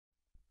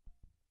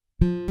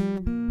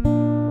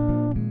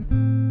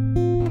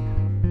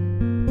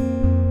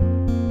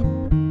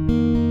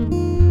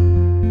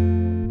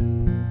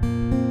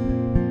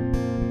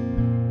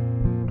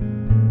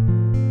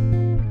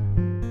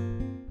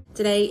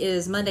Today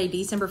is Monday,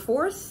 December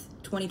 4th,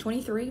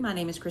 2023. My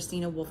name is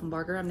Christina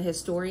Wolfenbarger. I'm the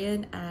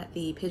historian at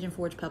the Pigeon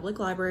Forge Public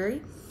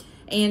Library.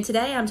 And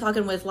today I'm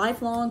talking with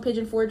lifelong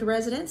Pigeon Forge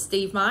resident,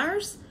 Steve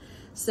Myers.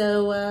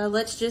 So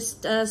let's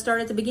just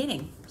start at the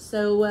beginning.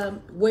 So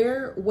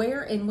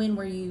where and when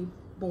were you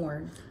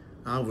born?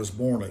 I was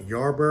born at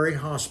Yarberry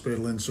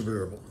Hospital in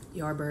Sevierville.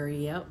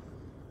 Yarberry, yep.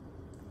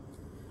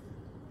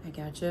 I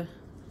gotcha.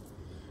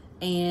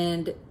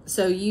 And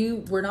so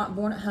you were not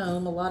born at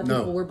home. A lot of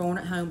people were born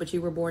at home, but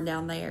you were born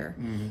down there.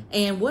 Mm-hmm.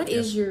 And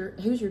who's your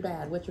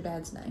dad? What's your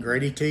dad's name?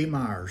 Grady T.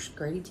 Myers.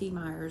 Grady T.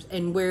 Myers.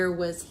 And where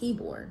was he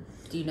born?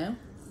 Do you know?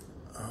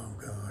 Oh,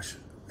 gosh.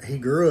 He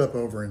grew up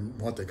over in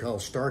what they call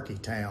Starkey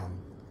Town.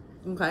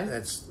 Okay.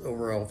 That's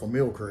over off of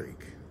Mill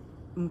Creek.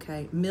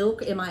 Okay.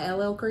 Milk,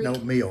 M-I-L-L Creek? No,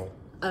 Mill.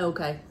 Oh,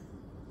 okay.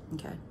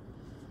 Okay.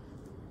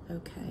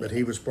 Okay. But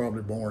he was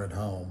probably born at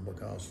home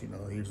because, you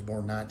know, he was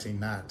born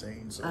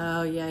 1919. So.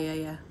 Oh,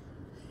 yeah.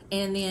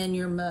 And then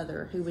your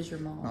mother, who was your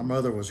mom? My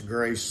mother was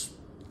Grace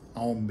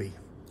Omby.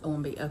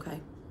 Omby,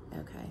 okay.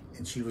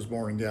 And she was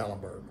born in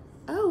Gatlinburg.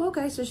 Oh,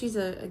 okay, so she's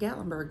a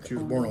Gatlinburg. She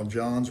was born on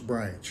John's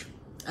Branch.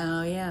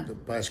 Oh, yeah.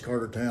 Past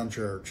Cartertown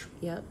Church.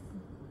 Yep.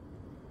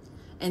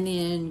 And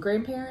then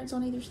grandparents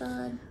on either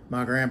side?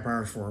 My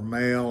grandparents were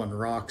Mel and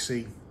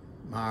Roxy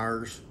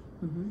Myers.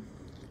 Mm-hmm.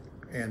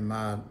 And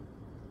my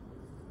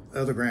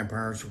other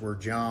grandparents were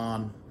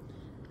John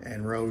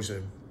and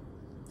Rosa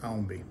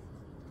Omby.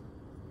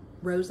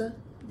 Rosa?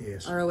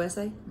 Yes.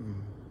 R-O-S-A? Mm-hmm.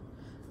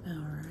 All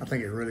right. I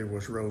think it really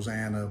was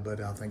Rosanna, but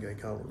I think they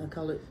called it. They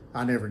called it.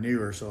 I never knew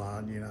her, so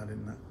I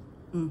didn't know.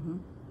 Mm-hmm.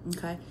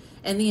 Okay.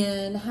 And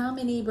then how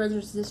many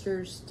brothers and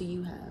sisters do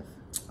you have?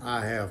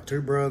 I have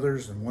 2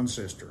 brothers and 1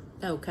 sister.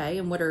 Okay.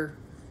 And what are...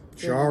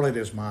 Charlotte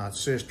is my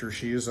sister.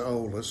 She is the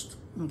oldest.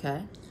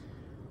 Okay.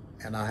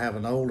 And I have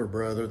an older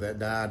brother that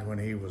died when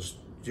he was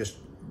just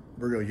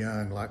real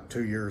young, like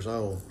 2 years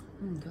old.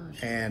 Oh,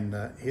 gosh. And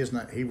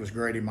he was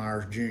Grady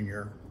Myers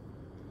Jr.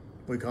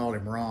 We called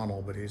him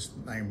Ronald, but his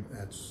name,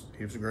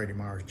 he was Grady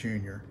Myers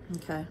Jr.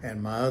 Okay.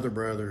 And my other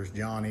brother is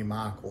Johnny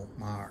Michael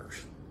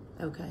Myers.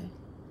 Okay.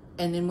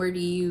 And then where do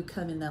you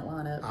come in that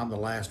lineup? I'm the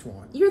last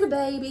one. You're the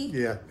baby.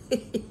 Yeah.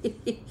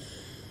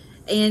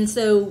 And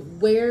so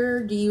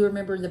where do you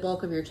remember the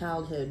bulk of your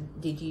childhood?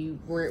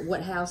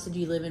 What house did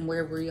you live in?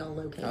 Where were y'all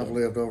located? I've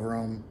lived over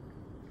on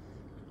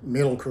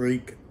Middle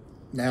Creek,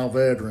 now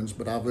Veterans,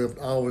 but I've lived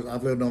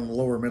on the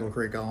lower Middle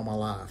Creek all my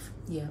life.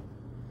 Yeah.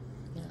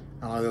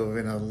 I live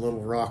in a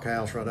little rock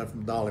house right up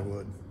from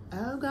Dollywood.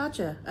 Oh,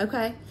 gotcha.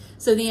 Okay.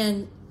 So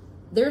then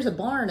there's a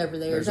barn over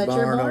there. There's Is that a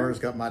your barn barn? over. It's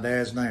got my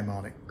dad's name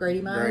on it. Grady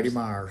Myers? Grady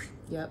Myers.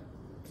 Yep.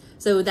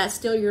 So that's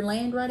still your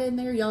land right in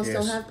there? Y'all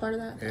still Yes. have part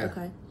of that?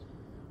 Yeah.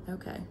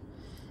 Okay.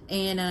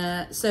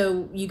 And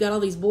so you got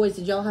all these boys.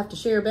 Did y'all have to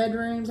share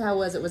bedrooms? How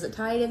was it? Was it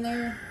tight in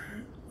there?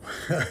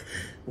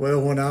 Well,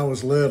 when I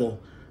was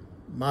little,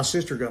 my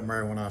sister got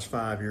married when I was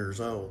 5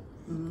 years old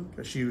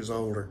because she was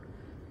older.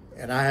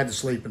 And I had to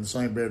sleep in the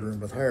same bedroom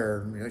with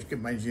her.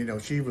 You know,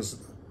 she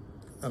was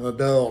an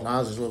adult and I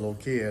was a little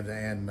kid.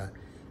 And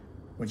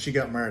when she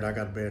got married, I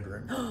got a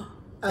bedroom.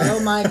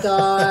 Oh, my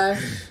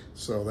gosh.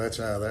 So that's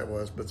how that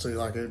was. But see,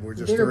 like, we're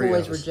just Bigger 3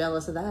 boys of us. were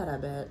jealous of that, I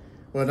bet.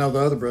 Well, no, the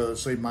other brother.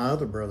 See, my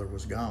other brother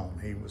was gone.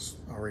 He was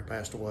already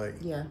passed away.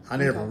 Yeah. I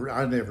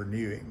never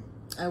knew him.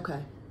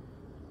 Okay.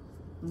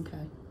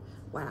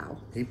 Wow.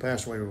 He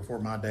passed away before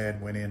my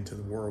dad went into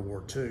the World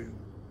War II.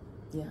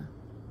 Yeah.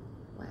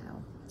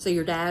 Wow. So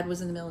your dad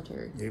was in the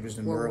military? He was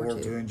in World War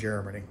II in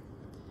Germany.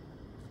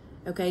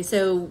 Okay,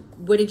 so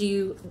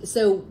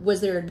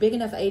was there a big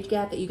enough age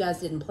gap that you guys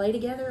didn't play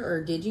together,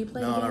 or did you play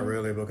together? No, not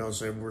really,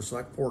 because there was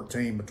like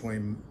 14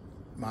 between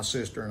my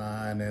sister and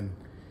I, and then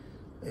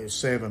it was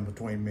 7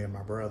 between me and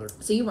my brother.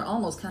 So you were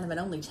almost kind of an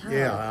only child.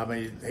 Yeah, I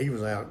mean, he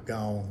was out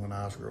gone when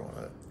I was growing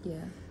up.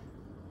 Yeah.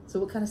 So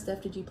what kind of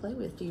stuff did you play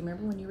with? Do you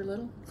remember when you were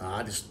little?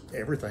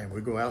 Everything.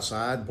 We'd go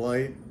outside and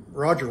play.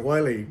 Roger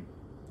Whaley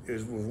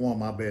was one of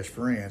my best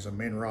friends, and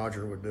me and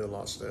Roger would do a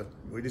lot of stuff.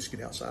 We just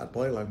get outside and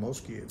play like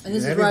most kids. And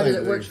this is Roger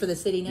that works for the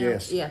city now?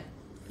 Yes.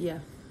 Yeah.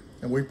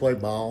 And we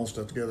played ball and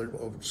stuff together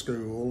over at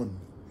school and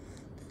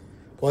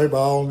play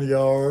ball in the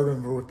yard,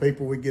 and with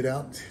people we'd get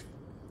out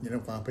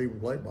and, find people to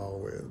play ball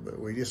with. But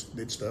we just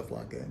did stuff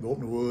like that. Go up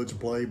in the woods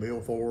and play,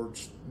 build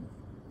forts,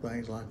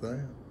 things like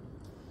that.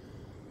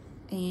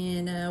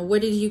 And where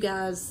did you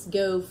guys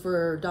go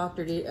for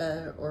doctor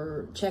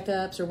or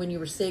checkups, or when you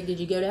were sick? Did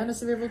you go down to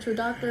Sevierville to a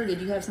doctor? Did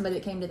you have somebody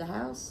that came to the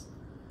house?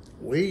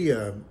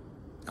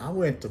 I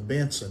went to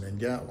Benson in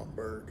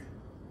Gatlinburg.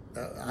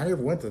 I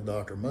never went to the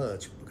doctor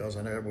much because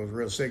I never was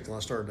real sick till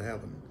I started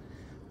having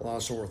a lot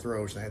of sore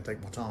throats and I had to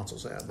take my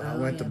tonsils out. But I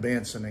went to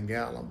Benson in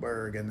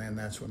Gatlinburg, and then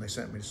that's when they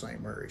sent me to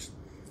St. Mary's.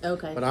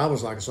 Okay. But I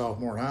was like a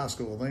sophomore in high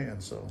school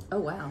then, so.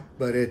 Oh, wow.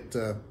 But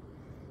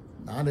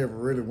I never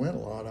really went a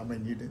lot. I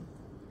mean, you didn't.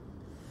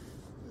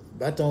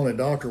 That's the only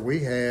doctor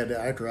we had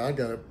after I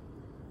got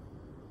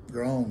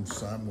grown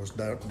son was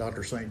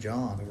Dr. St.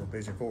 John over in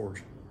Pigeon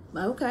Forge.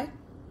 Okay.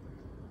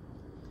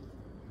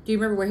 Do you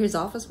remember where his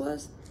office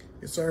was?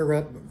 It's there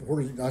right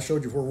where I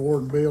showed you where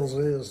Warden Bills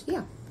is.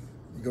 Yeah.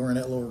 You go around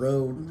that little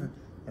road,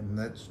 and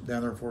that's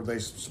down there before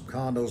some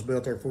condos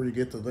built there. Before you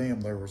get to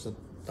them, there was a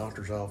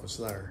doctor's office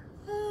there.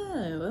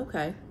 Oh,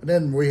 okay. And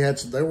then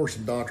there were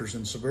some doctors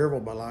in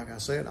Sevierville, but like I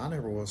said, I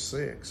never was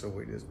sick, so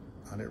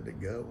I never did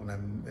go.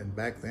 And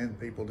back then,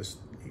 people just,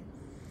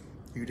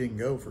 you didn't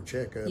go for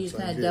checkups. You just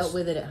kind of dealt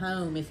with it at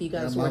home if you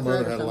got a sore throat. My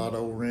mother had a lot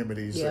of old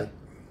remedies that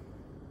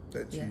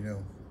Do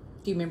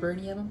you remember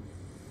any of them?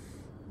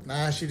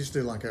 Nah, she just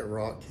did like that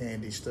rock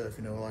candy stuff,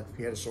 like if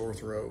you had a sore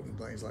throat and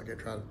things like that,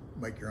 try to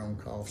make your own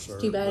cough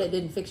syrup. Too bad it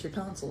didn't fix your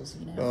tonsils,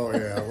 Oh,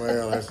 yeah.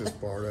 Well, that's just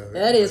part of it.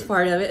 That is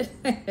part of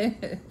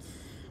it.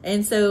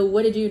 And so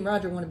what did you and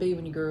Roger want to be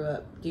when you grew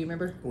up? Do you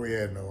remember? We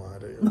had no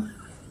idea.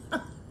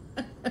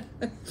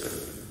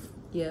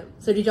 Yeah.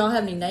 So did y'all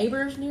have any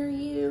neighbors near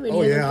you?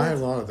 Oh, yeah. I had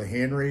a lot of the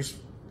Henrys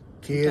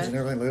kids and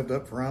everything lived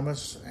up from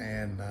us.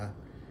 And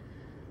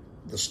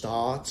the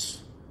Stotts.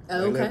 They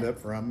lived up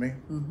from me.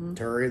 Mm-hmm.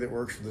 Terry, that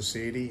works for the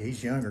city,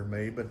 he's younger than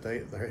me, but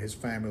his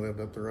family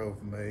lived up the road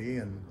from me.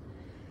 And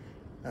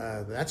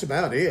that's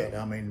about it.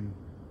 I mean,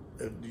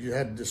 you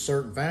had just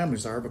certain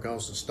families there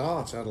because the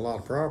Stotts had a lot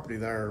of property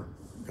there.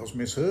 Because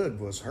Miss Hood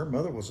her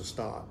mother was a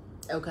Stott.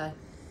 Okay.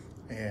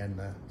 And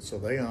so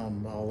they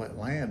owned all that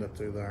land up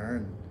through there.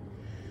 And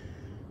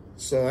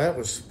so that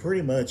was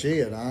pretty much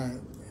it.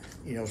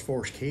 As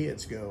far as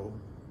kids go.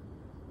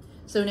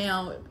 So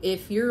now,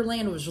 if your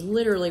land was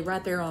literally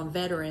right there on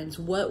Veterans,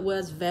 what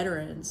was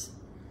Veterans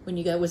when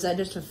you go? Was that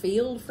just a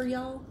field for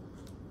y'all?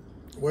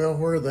 Well,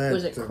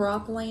 was it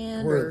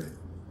cropland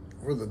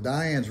where the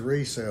Diane's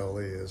resale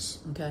is?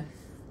 Okay.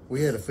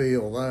 We had a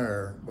field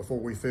there before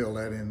we filled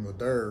that in with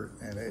dirt,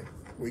 and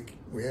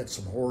we had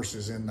some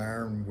horses in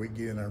there, and we'd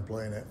get in there and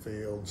play in that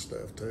field and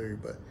stuff too.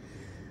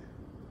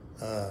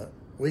 But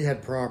we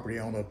had property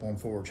up on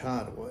Forge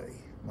Hideaway.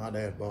 My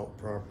dad bought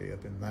property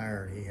up in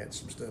there, and he had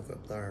some stuff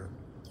up there.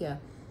 Yeah.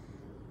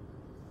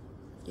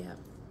 Yeah.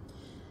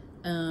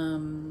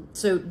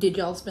 So did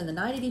y'all spend the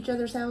night at each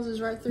other's houses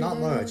right through Not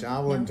there? much. I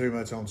wasn't too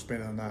much on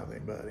spending the night with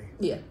anybody.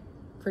 Yeah.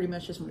 Pretty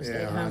much just want to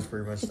stay at home. Yeah, I was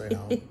pretty much stay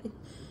home.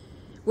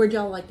 Where'd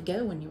y'all like to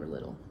go when you were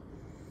little?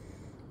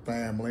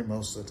 Family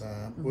most of the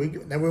time. We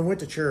went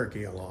to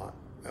Cherokee a lot.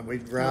 And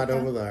we'd ride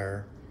over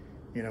there,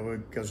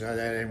 because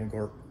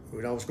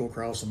we'd always go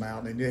across the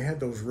mountain. And they had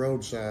those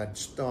roadside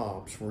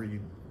stops where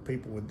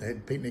people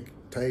had picnic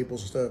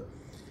tables and stuff.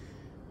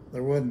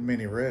 There wasn't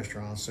many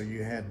restaurants, so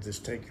you had to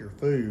just take your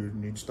food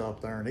and you'd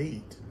stop there and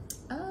eat.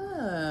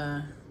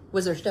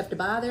 Was there stuff to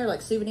buy there,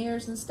 like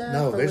souvenirs and stuff?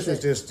 No, this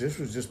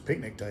was just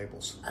picnic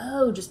tables.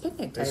 Oh, just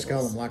picnic tables. They just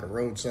call them like a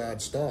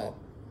roadside stop.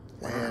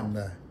 Wow.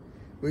 And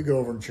we go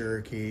over in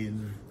Cherokee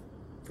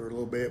for a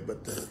little bit, but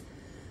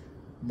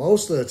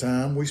most of the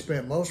time, we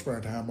spent most of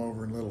our time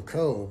over in Little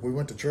Cove. We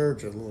went to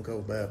church at Little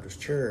Cove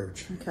Baptist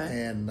Church.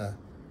 Okay. And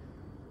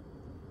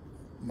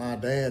my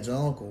dad's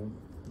uncle,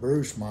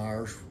 Bruce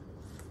Myers,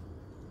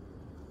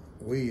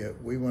 we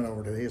went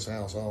over to his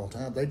house all the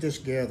time. They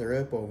just gather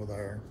up over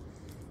there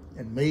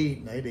and meet,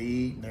 and they'd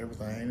eat and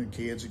everything, and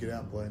kids would get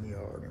out and play in the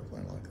yard and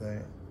everything like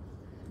that.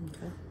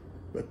 Okay.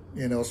 But,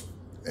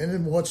 and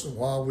then once in a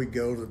while they'd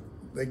go to,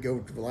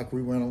 like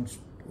we went on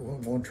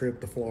one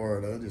trip to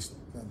Florida.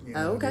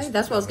 Okay.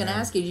 That's what I was going to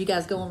ask you. Did you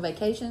guys go on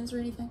vacations or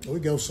anything? We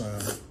go some.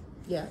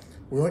 Yeah.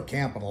 We went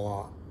camping a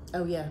lot.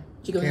 Oh, yeah.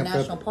 Did you go to the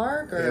national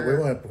park? Or? Yeah, we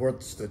went where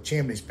the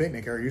Chimneys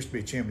Picnic area used to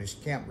be Chimneys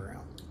Campground.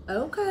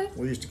 Okay.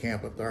 We used to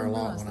camp up there a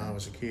lot when I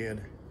was a kid.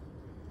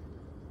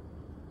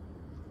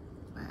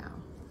 Wow.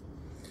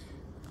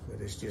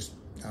 But it's just,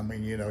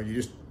 you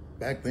just,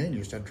 back then you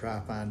just had to try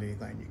to find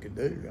anything you could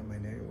do. There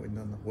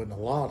wasn't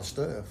a lot of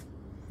stuff.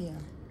 Yeah.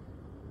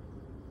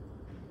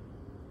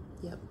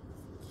 Yep.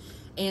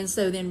 And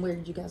so then where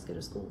did you guys go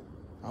to school?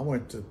 I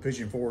went to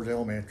Pigeon Forge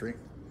Elementary.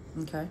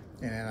 Okay.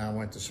 And then I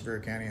went to Sevier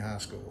County High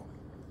School.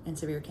 In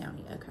Sevier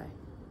County, okay.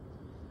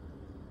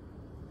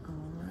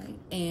 All right.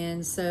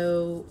 And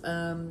so,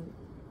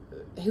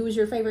 who was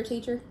your favorite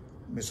teacher?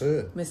 Miss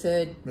Hood. Miss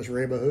Hood. Miss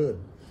Reba Hood.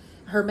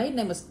 Her maiden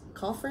name was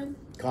Coffrin?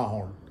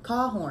 Cawhorn.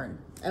 Cawhorn.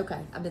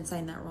 Okay. I've been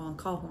saying that wrong.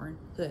 Cawhorn.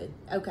 Hood.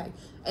 Okay.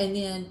 And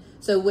then,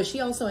 so was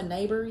she also a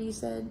neighbor, you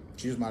said?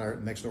 She was my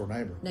next door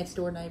neighbor. Next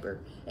door neighbor.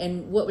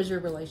 And what was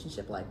your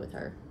relationship like with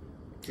her?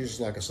 She's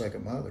just like a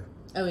second mother.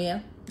 Oh,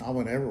 yeah? I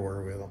went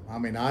everywhere with them.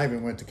 I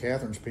even went to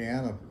Catherine's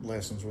piano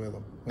lessons with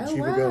them. When she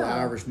would wow. go to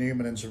Irish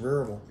Newman in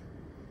Sevierville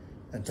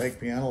and take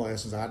piano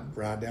lessons, I'd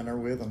ride down there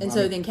with them. And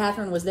so then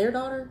Catherine was their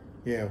daughter?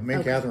 Yeah, me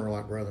and Catherine were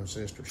like brother and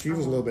sister. She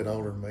was a little bit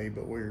older than me,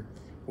 but we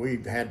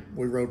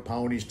rode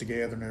ponies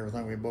together and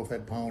everything. We both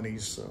had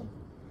ponies, so.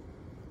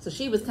 So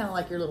she was kind of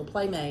like your little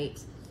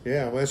playmate.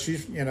 Yeah, well, she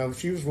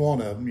was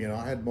one of them.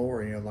 I had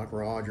more, like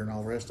Roger and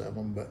all the rest of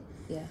them, but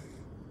yeah,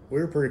 we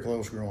were pretty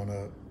close growing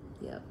up.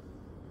 Yep.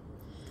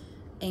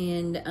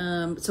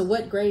 And so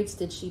what grades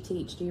did she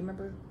teach? Do you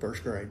remember?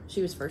 First grade.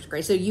 She was first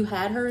grade. So you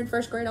had her in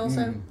first grade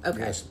also? Okay.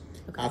 Yes.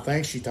 Okay. I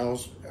think she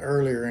taught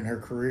earlier in her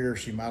career.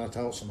 She might have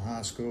taught some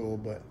high school,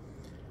 but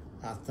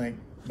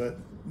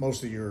most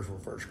of the years were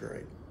first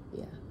grade.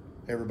 Yeah.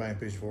 everybody in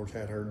Pigeon Forge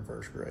had her in the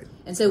first grade.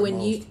 And so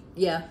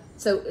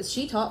so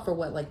she taught for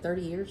what, like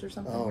 30 years or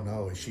something? Oh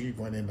no, she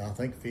went in, I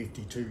think,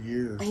 52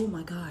 years. Oh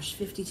my gosh,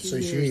 52 so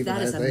years.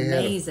 That is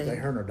amazing.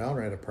 Her and her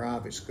daughter had a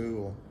private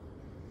school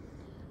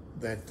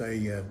that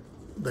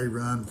they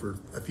run for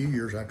a few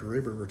years after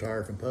River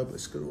retired from public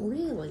school.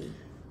 Really?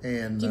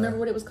 And do you remember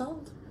what it was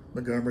called?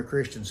 Montgomery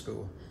Christian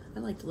School.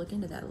 I'd like to look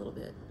into that a little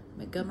bit.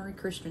 Montgomery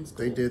Christian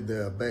School. They did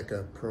the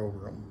Becca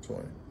program.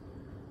 So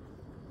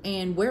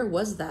and where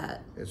was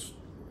that? It's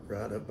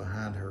right up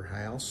behind her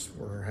house,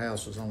 where her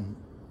house is on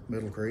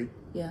Middle Creek.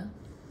 Yeah.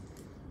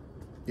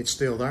 It's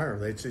still there.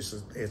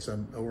 It's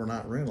an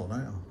overnight rental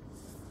now.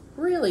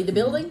 Really? The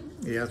building?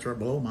 Yeah, it's right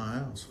below my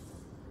house.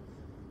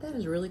 That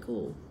is really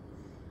cool.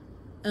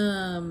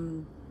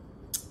 So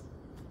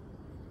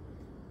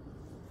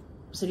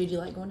did you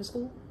like going to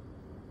school?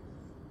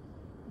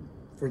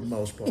 For the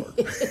most part.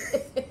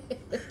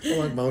 I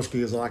like most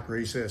kids like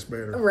recess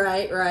better.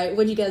 Right.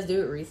 What'd you guys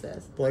do at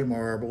recess? Play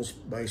marbles,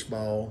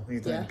 baseball,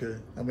 anything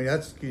could. I mean,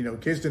 that's,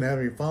 kids didn't have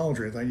any phones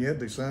or anything. You had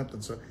to do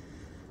something. So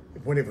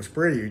when it was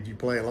pretty, you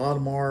play a lot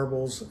of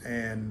marbles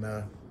and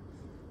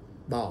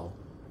ball.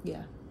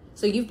 Yeah.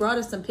 So you've brought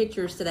us some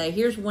pictures today.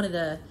 Here's one of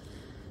the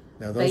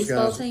now, those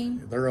baseball guys,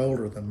 team. They're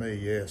older than me,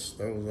 yes.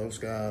 Those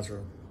guys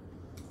are.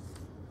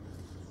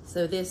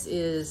 So this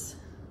is.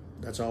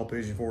 That's all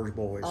Pigeon Forge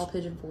boys. All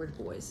Pigeon Forge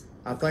boys.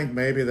 I think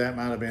maybe that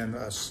might have been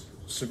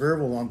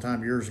Sevierville a long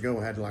time years ago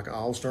had like an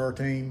all-star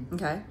team.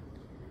 Okay.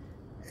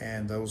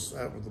 And that were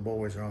the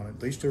boys on it.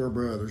 These two are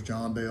brothers,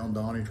 John Dale and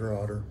Donnie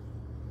Trotter.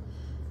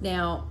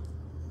 Now,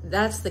 is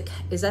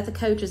that the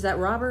coach? Is that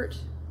Robert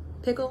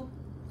Pickle?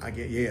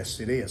 Yes,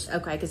 it is.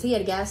 Okay, because he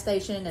had a gas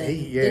station and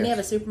didn't he have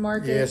a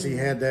supermarket? Yes, he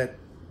had that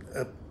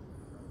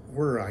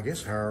where I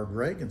guess Howard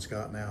Reagan's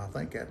got now. I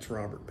think that's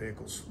Robert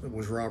Pickle's. It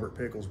was Robert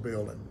Pickle's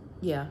building.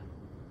 Yeah.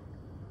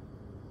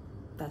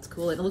 That's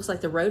cool. And it looks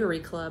like the Rotary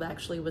Club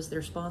actually was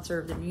their sponsor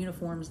of their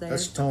uniforms there.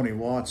 That's Tony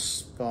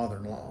Watts'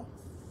 father-in-law.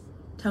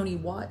 Tony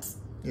Watts?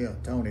 Yeah,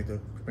 Tony, the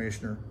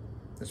commissioner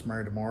that's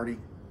married to Marty.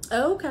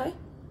 Oh, okay.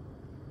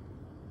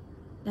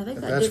 Now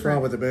that's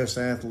probably the best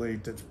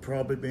athlete that's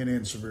probably been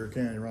in Sevier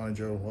County, Ronnie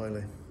Joe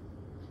Whaley.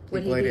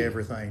 He played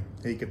everything.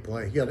 He could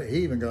play.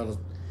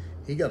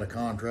 He got a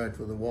contract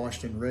with the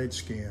Washington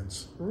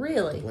Redskins.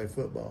 Really? To play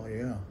football,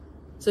 yeah.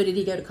 So did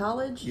he go to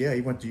college? Yeah,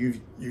 he went to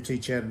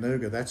UT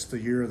Chattanooga. That's the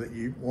year that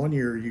one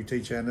year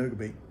UT Chattanooga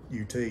beat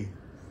UT.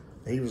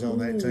 He was on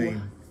that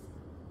team.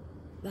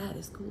 That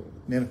is cool.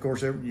 And then, of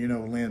course,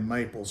 Lynn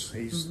Maples.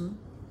 He's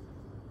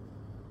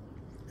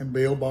and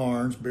Bill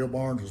Barnes. Bill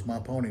Barnes was my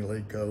pony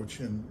league coach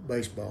in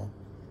baseball.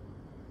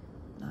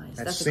 Nice.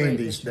 That's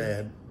Cindy's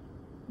dad.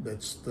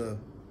 That's down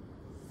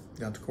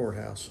at the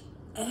courthouse.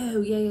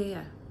 Oh,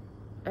 yeah.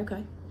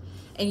 Okay.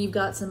 And you've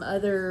got some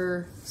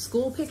other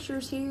school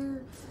pictures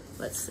here.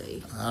 Let's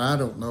see. I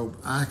don't know.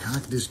 I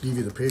can just give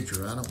you the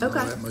picture. I don't know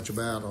that much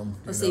about them.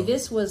 Let's see.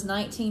 This was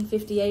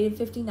 1958 and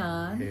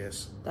 59.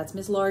 Yes. That's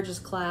Miss Large's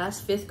class,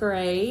 5th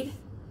grade.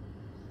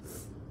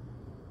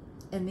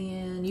 And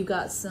then you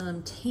got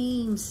some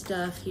team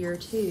stuff here,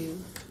 too.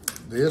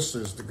 This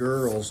is the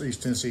girls'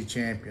 East Tennessee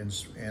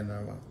champions. And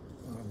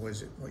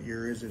what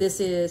year is it? This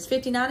is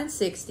 59 and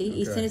 60. Okay.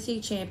 East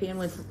Tennessee champion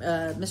with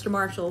Mr.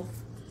 Marshall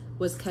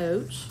was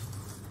coach.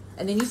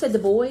 And then you said the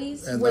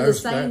boys were the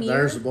same year?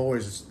 There's the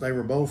boys. They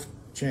were both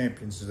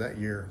champions that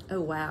year.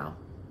 Oh, wow.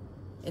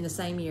 In the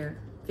same year,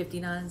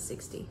 59 and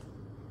 60. And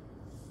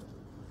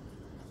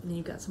then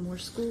you've got some more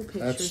school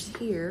pictures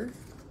here.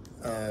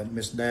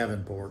 Miss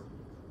Davenport.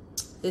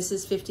 This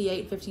is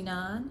 58,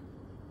 59.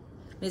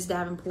 Miss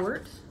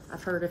Davenport.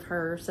 I've heard of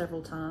her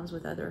several times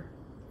with other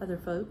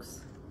folks.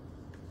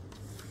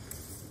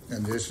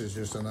 And this is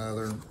just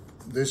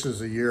this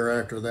is a year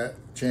after that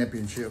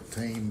championship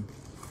team.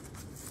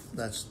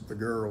 That's the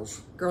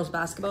girls. Girls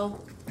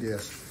basketball?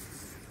 Yes.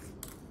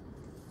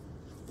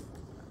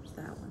 There's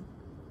that one.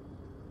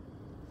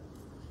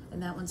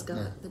 And that one's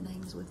got the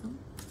names with them.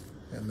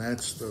 And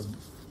that's the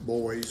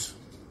boys.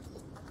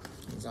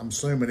 I'm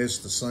assuming it's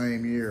the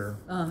same year.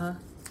 Uh-huh.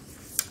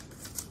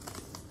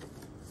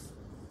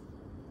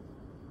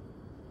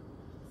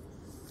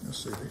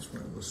 Let's see, this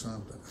one was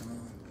something.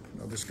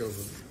 No,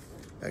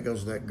 that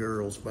goes with that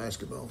girls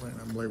basketball thing.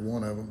 I believe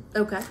one of them.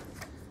 Okay.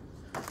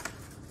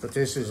 But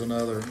this is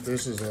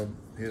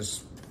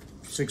his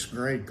 6th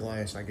grade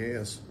class, I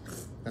guess.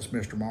 That's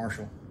Mr.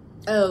 Marshall.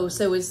 Oh,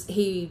 so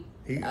he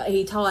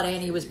taught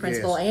and he was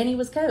principal and he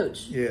was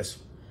coach. Yes.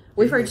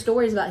 We've heard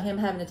stories about him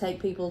having to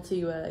take people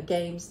to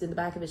games in the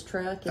back of his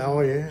truck.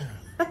 Oh, yeah.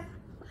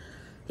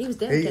 He was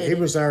dedicated. He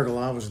was there till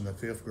I was in the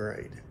 5th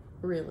grade.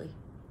 Really?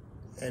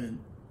 And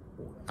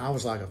I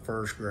was like a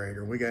 1st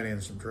grader. We got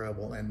into some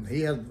trouble. And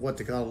he had what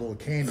they call a little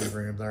candy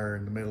room there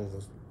in the middle of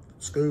the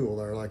school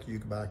there, like you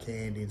could buy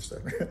candy and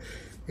stuff.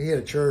 He had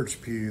a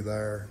church pew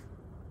there,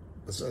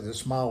 a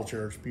small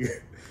church pew.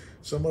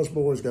 Some of us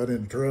boys got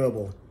into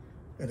trouble,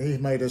 and he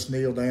made us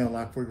kneel down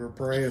like we were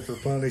praying for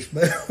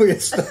punishment. We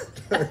had stuck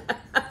there.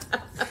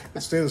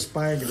 Instead of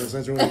spanking us,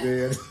 that's what he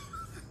did.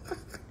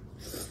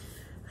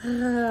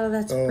 Oh,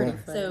 that's pretty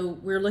funny. So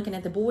we're looking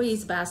at the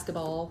boys'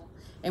 basketball,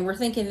 and we're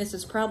thinking this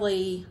is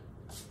probably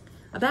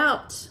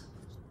about...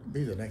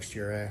 Be the next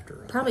year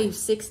after. Probably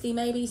 60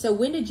 maybe. So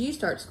when did you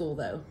start school,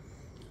 though?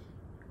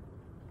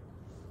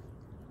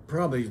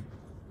 Probably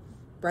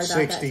right about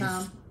 60. That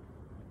time?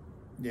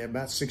 Yeah,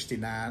 about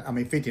 69. I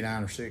mean,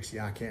 59 or 60.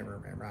 I can't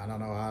remember. I don't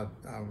know.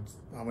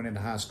 I went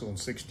into high school in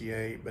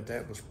 68, but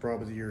that was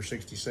probably the year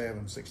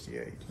 67,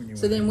 68.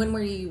 So then when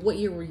were you, what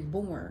year were you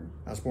born?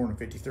 I was born in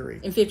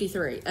 53. In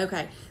 53.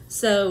 Okay.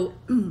 So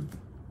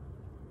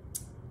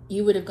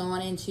you would have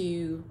gone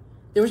into,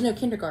 there was no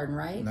kindergarten,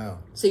 right? No.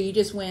 So you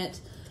just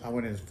went. I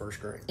went into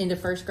first grade. Into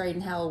first grade,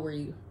 and how old were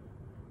you?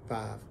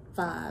 5.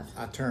 5.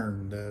 I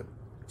turned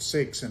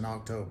 6 in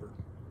October.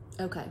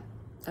 Okay.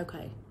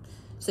 Okay.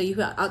 So you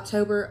got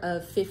October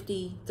of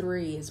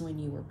 53 is when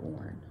you were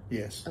born.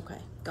 Yes. Okay.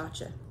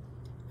 Gotcha.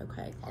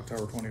 Okay.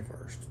 October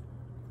 21st.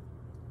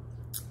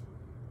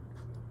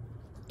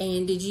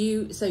 And did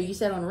you, so you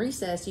said on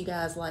recess you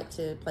guys like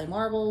to play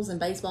marbles and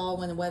baseball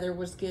when the weather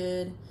was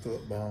good?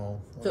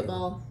 Football.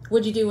 Football.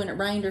 What'd you do when it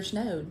rained or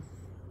snowed?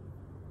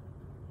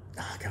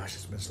 Oh, gosh,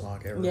 it's been so long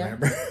I can't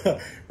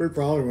remember. We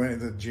probably went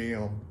to the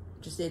gym.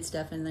 Just did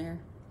stuff in there?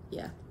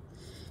 Yeah.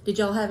 Did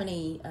y'all have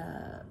any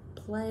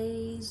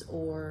plays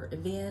or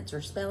events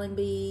or spelling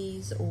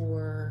bees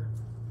or...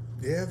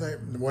 Yeah,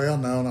 well,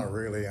 no, not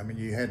really. I mean,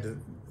 you had to,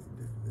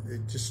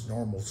 just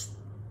normal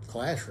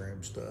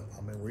classroom stuff.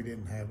 I mean, we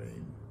didn't have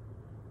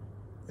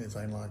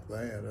anything like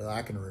that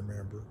I can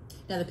remember.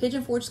 Now, the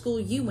Pigeon Forge school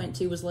you went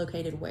to was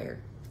located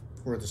where?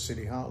 Where the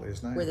city hall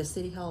is now. Where the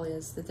city hall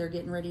is, that they're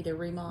getting ready to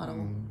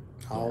remodel.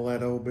 All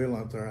that old building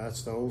up there,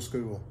 that's the old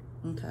school.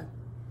 Okay. And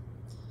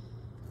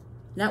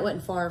that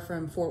wasn't far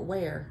from Fort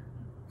Ware.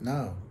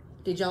 No.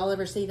 Did y'all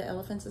ever see the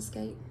elephants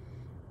escape?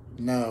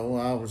 No,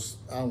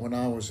 when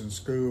I was in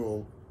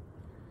school,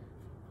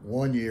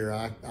 one year,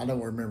 I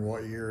don't remember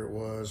what year it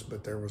was,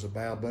 but there was a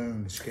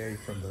baboon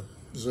escaped from the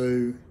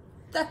zoo.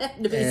 That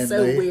had to be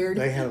so weird.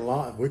 They had a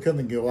lot. We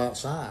couldn't go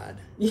outside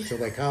until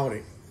they caught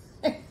it.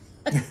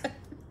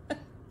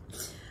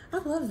 I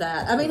love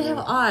that. I mean, how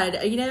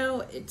odd. You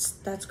know,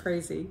 that's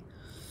crazy.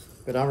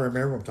 But I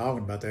remember them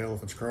talking about the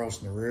elephants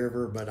crossing the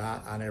river, but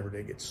I never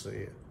did get to see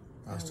it.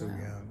 I was too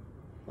young.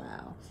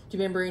 Wow. Do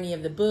you remember any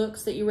of the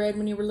books that you read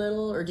when you were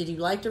little? Or did you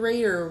like to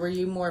read, or were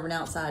you more of an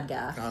outside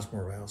guy? I was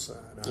more of an outside.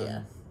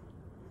 Yeah.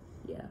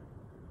 Yeah.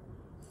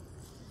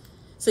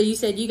 So you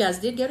said you guys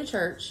did go to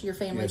church. Your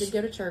family did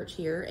go to church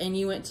here. And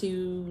you went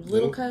to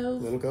Little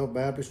Cove? Little Cove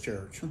Baptist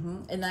Church.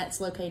 And that's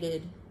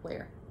located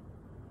where?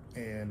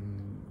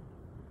 And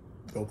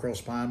go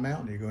across Pine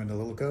Mountain, you go into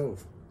Little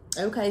Cove.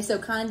 Okay, so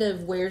kind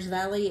of Wares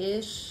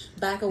Valley-ish?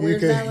 Back of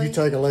Wares Valley? You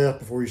take a left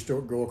before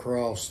you go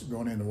across,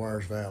 going into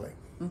Wares Valley.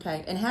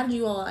 Okay, and how did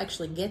you all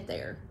actually get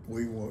there?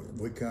 We went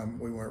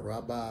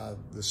right by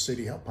the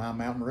city Pine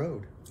Mountain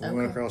Road. We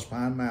went across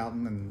Pine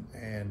Mountain,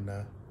 and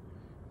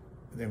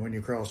then when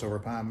you cross over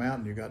Pine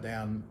Mountain, you got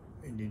down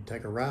and you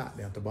take a right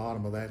down at the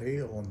bottom of that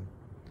hill, and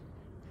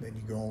then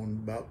you go on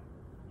about,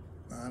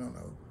 I don't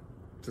know,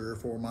 3 or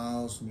 4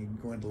 miles, and you can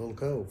go into Little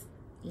Cove.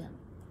 Yeah.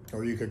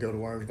 Or you could go to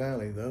Wares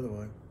Valley the other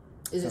way.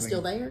 Is it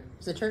still there?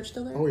 Is the church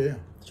still there? Oh, yeah.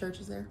 The church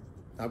is there?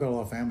 I've got a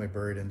lot of family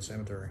buried in the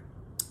cemetery.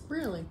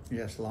 Really?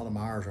 Yes, a lot of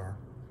Myers are.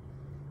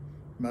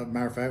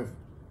 Matter of fact,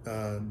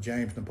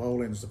 James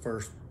Napoleon's the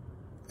first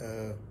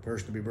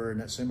person to be buried in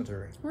that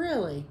cemetery.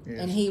 Really? Yes.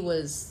 And he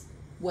was,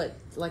 what,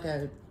 like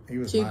he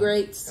was two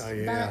greats Oh,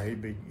 yeah, back?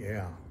 he'd be,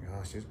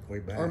 gosh, he's way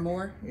back. Or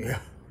more? Yeah.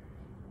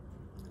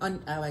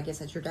 I guess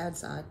that's your dad's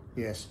side.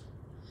 Yes.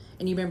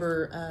 And you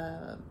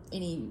remember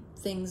any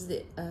things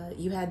that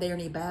you had there,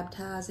 any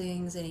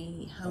baptizings,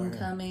 any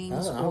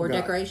homecomings, or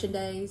decoration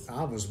days?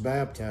 I was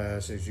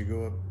baptized as you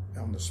go up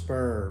on the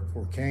spur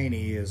where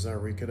Caney is,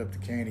 where you cut up the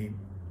Caney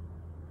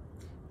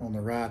on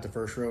the right, the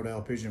first road out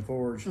of Pigeon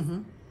Forge.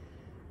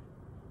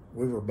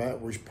 We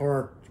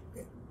parked,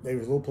 there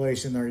was a little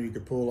place in there you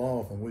could pull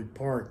off, and we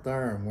parked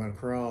there and went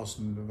across,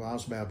 and I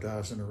was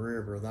baptized in the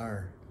river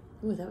there.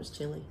 Ooh, that was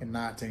chilly. In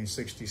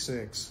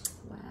 1966.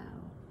 Wow.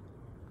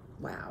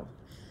 Wow.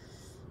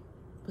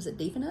 Was it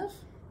deep enough?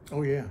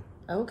 Oh, yeah.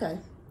 Oh, okay.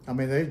 I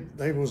mean,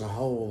 there was a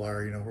hole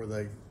there, where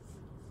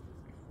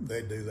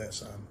they do that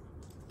some.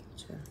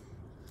 Gotcha.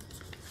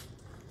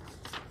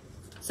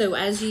 So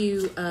as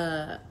you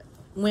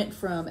went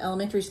from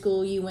elementary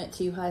school, you went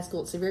to high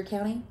school at Sevier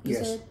County, you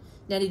said?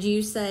 Now, did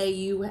you say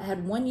you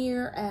had 1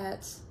 year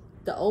at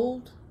the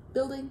old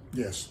building?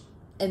 Yes.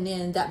 And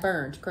then that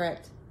burned,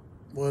 correct?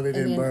 Well, it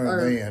didn't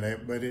burn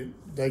then, but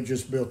they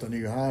just built a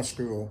new high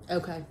school.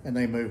 Okay. And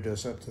they moved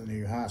us up to the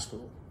new high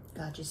school.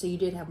 Gotcha. So you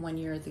did have 1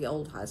 year at the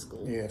old high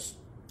school. Yes.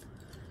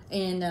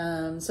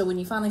 And so when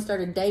you finally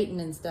started dating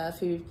and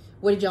stuff,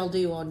 what did y'all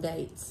do on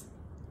dates?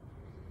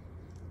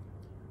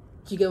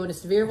 Did you go into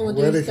Sevierville and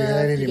do stuff? Well, if you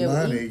had any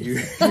money,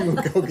 you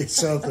would go get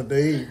something to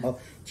eat.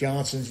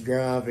 Johnson's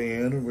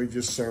Drive-In, and we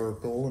just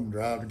circle and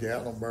drive to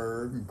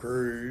Gatlinburg and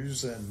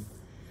cruise, and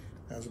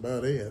that's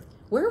about it.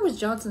 Where was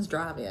Johnson's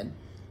Drive-In?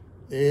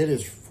 It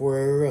is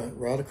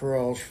right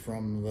across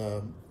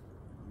from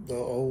the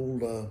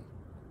old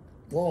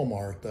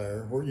Walmart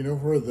there, where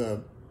where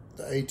the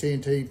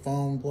AT&T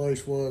phone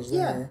place was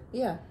there.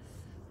 Yeah.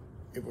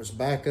 It was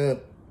back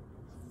up.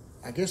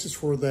 I guess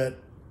it's where that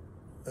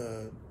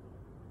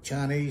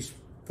Chinese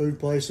food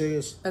place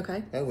is.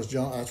 Okay.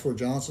 That's where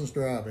Johnson's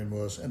Drive-In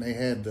was, and they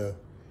had the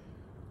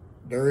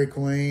Dairy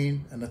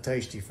Queen and the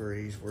Tasty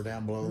Freeze were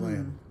down below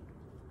them.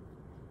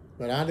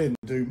 But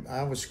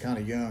I was kind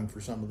of young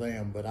for some of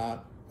them, but I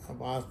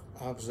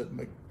was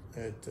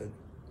at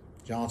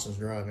Johnson's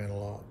Drive-In a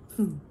lot.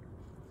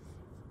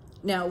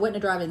 Now, it wasn't a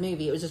drive-in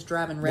movie. It was just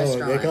drive-in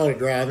restaurant. No, they call it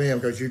drive-in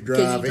because you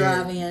drive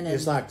in.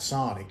 It's like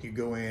Sonic. You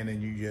go in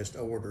and you just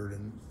ordered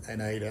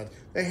and ate out.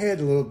 They had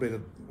a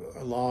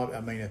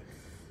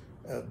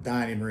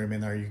dining room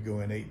in there you could go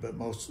and eat, but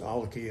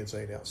all the kids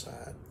ate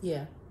outside.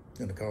 Yeah.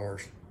 In the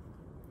cars.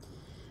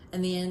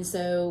 And then,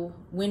 so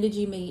when did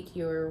you meet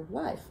your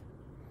wife?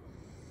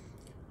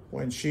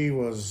 When she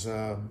was,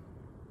 I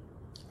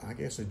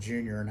guess, a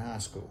junior in high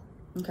school.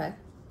 Okay.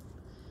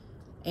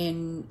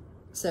 And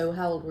so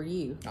how old were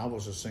you? I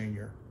was a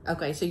senior.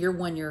 Okay, so you're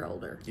 1 year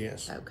older.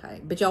 Yes.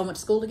 Okay. But y'all went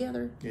to school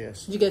together?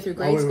 Yes. Did you go through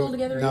grade school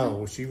together?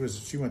 No, she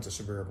went to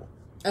Suburban.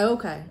 Oh,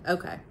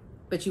 okay.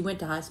 But you went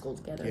to high school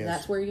together. Yes.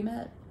 That's where you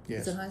met?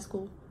 Yes. Was in high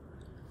school?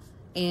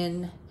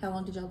 And how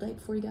long did y'all date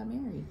before you got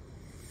married?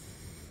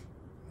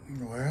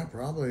 Well,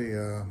 probably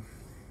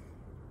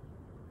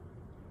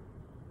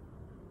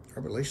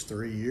at least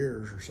 3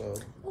 years or so.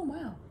 Oh,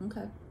 wow.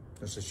 Okay.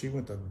 So she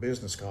went to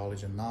business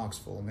college in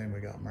Knoxville, and then we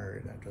got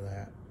married after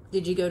that.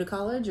 Did you go to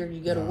college, or did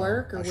you go to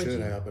work? Or I should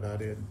have, but I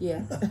didn't.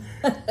 Yeah.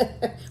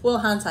 Well,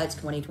 hindsight's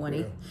 2020.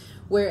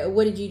 Yeah.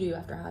 What did you do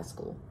after high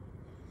school?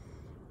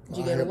 Did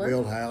you go to work? I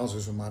built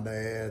houses with my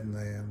dad, and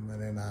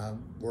then I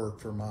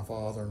worked for my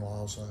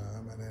father-in-law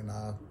some, and then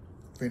I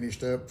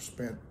finished up,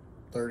 spent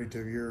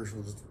 32 years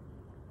with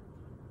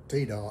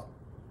TDOT.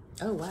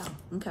 Oh, wow.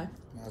 Okay.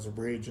 I was a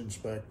bridge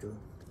inspector.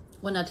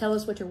 Well, now tell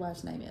us what your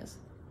wife's name is.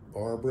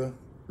 Barbara.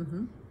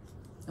 Mm-hmm.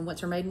 And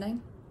what's her maiden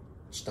name?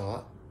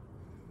 Stott.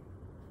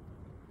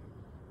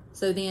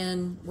 So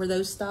then, were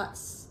those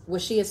Stotts?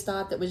 Was she a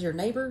Stott that was your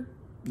neighbor?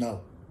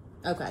 No.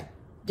 Okay.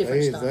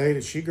 Different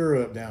Stott. She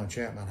grew up down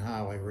Chapman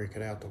Highway where you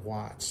could out to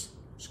White's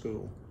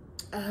school.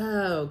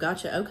 Oh,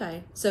 gotcha.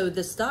 Okay. So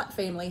the Stott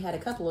family had a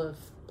couple of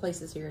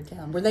places here in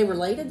town. Were they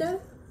related,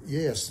 though?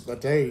 Yes,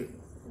 but there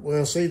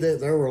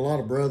were a lot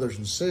of brothers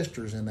and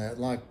sisters in that.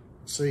 Like,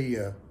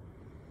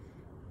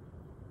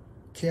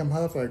 Kim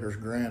Huffaker's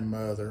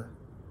grandmother,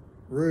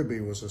 Ruby,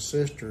 was a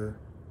sister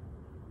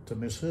to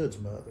Miss Hood's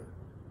mother.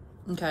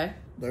 Okay.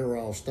 They were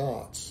all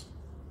Stotts.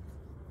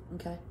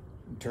 Okay.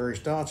 And Terry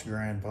Stott's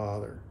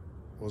grandfather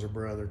was a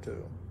brother to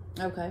them.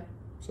 Okay.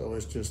 So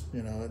it's just,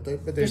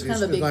 but there's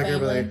kind of a big like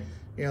family.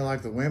 Everything,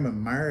 like the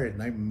women married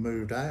and they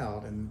moved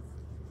out, and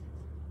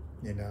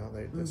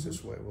that's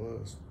just the way it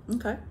was.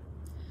 Okay.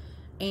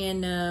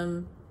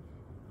 And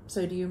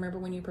so do you remember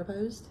when you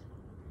proposed?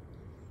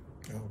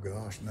 Oh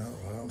gosh,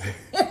 no.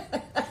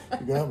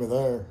 You got me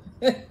there.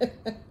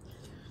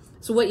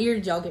 So what year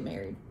did y'all get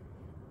married?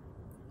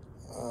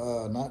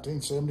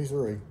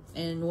 1973.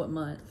 And what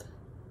month?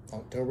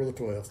 October the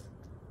 12th.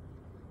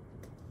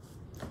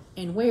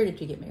 And where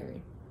did you get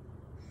married?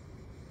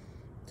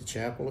 The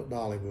chapel at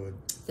Dollywood.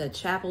 The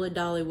chapel at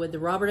Dollywood, the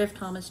Robert F.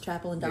 Thomas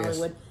Chapel in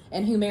Dollywood. Yes.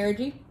 And who married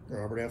you?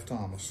 Robert F.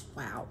 Thomas.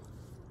 Wow.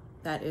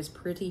 That is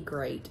pretty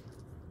great.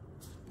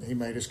 He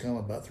made us come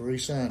about 3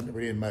 Sundays.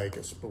 We didn't make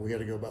us, but we had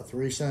to go about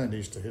 3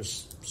 Sundays to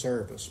his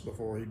service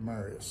before he'd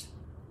marry us.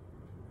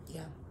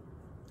 Yeah.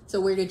 So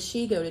where did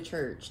she go to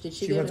church? Did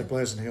she went to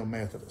Pleasant Hill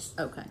Methodist.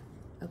 Okay.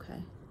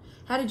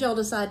 How did y'all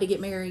decide to get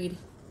married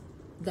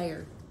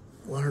there?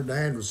 Well, her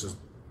dad was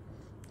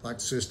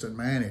assistant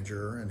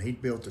manager, and he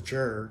built the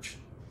church.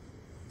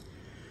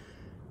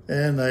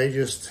 And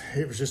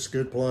it was just a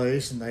good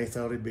place, and they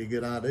thought it'd be a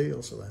good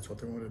idea, so that's what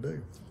they wanted to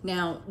do.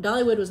 Now,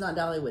 Dollywood was not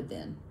Dollywood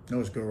then. No, it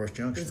was Gold Rush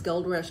Junction. It's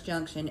Gold Rush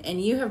Junction,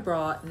 and you have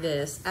brought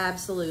this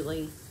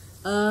absolutely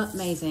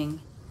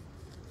amazing.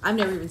 I've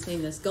never even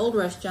seen this. Gold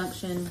Rush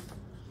Junction.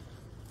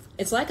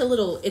 It's like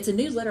it's a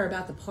newsletter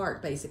about the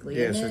park, basically,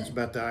 yes, isn't it? It's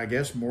about I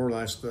guess, more or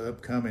less the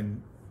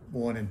upcoming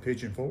one in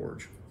Pigeon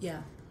Forge.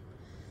 Yeah.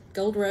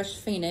 Gold Rush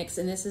Phoenix,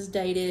 and this is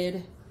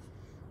dated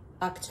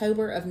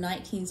October of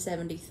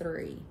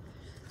 1973.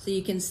 So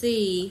you can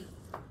see,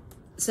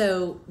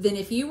 so then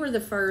if you were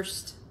the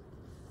first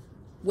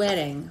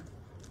wedding,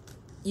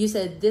 you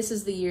said this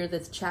is the year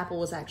that the chapel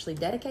was actually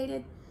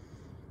dedicated?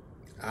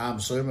 I'm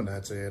assuming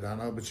that's it. I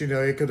know, but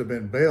it could have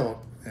been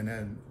built and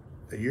then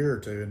a year or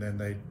two, and then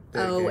they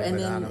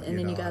and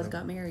then you guys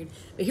got married.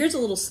 But here's a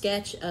little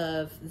sketch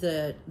of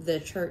the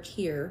church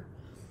here,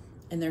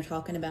 and they're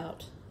talking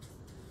about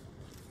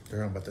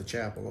the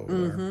chapel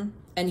over there.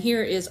 And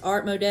here is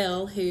Art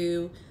Modell,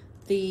 who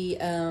he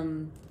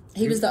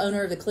was the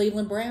owner of the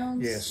Cleveland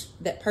Browns. Yes.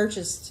 That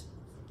purchased.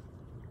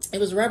 It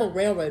was Rebel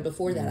Railroad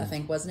before that, I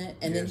think, wasn't it?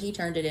 And then he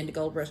turned it into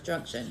Gold Rush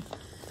Junction.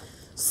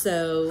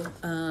 So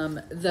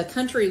the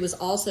country was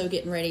also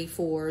getting ready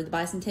for the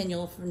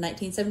bicentennial from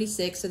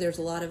 1976. So there's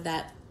a lot of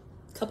that,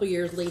 couple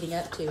years leading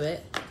up to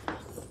it.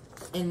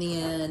 And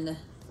then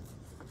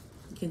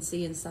you can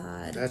see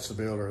inside. That's the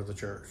builder of the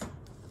church.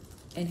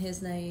 And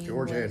his name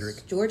George was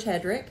Hedrick. George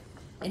Hedrick.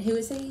 And who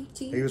is he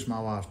to you? He was my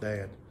wife's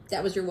dad.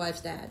 That was your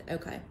wife's dad.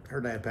 Okay.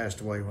 Her dad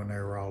passed away when they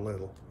were all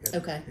little. Yeah.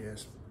 Okay.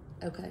 Yes.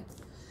 Okay.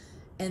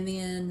 And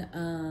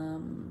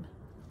then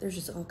there's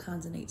just all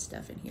kinds of neat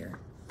stuff in here.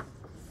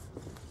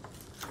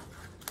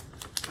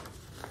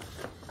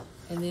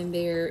 And then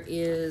there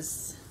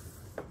is,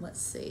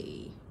 let's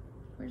see,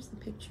 where's the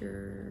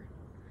picture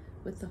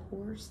with the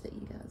horse that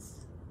you guys...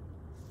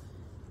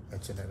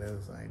 That's in that other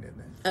thing, isn't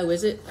it? Oh,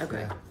 is it?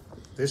 Okay. Yeah.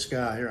 This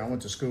guy here, I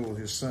went to school with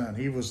his son.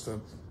 He was the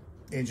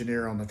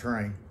engineer on the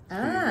train. Ah.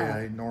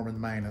 Yeah,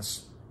 Norman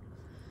Manus.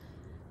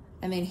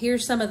 And then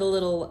here's some of the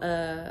little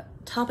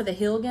Top of the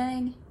Hill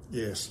gang.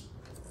 Yes.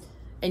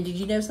 And did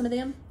you know some of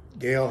them?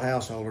 Gail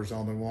Householder's the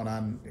only one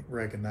I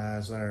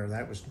recognize there.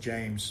 That was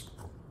James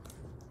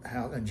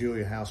and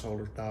Julia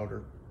Householder's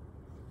daughter.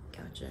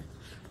 Gotcha.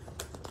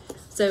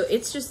 So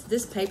it's just,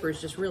 this paper is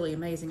just really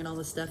amazing, and all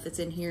the stuff that's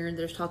in here. And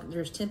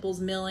there's Temple's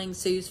Milling,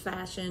 Sue's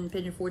Fashion,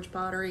 Pigeon Forge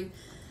Pottery.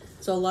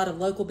 So a lot of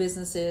local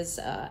businesses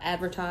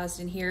advertised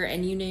in here.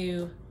 And you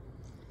knew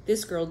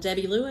this girl,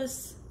 Debbie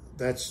Lewis?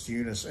 That's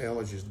Eunice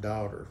Elledge's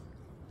daughter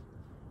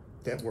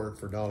that worked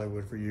for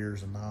Dollywood for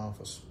years in the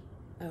office.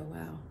 Oh,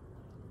 wow.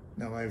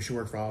 No, maybe she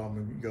worked for all of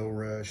them, Go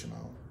Rush and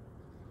all.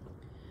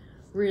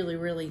 Really,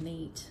 really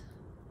neat.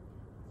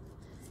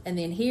 And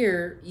then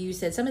here, you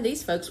said some of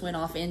these folks went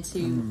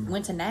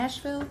to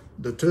Nashville?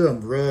 The two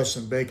of them, Russ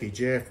and Becky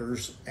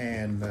Jeffers,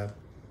 and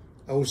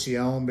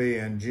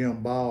Oceombe and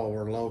Jim Ball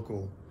were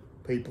local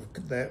people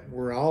that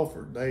were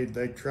offered.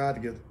 They tried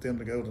to get them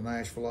to go to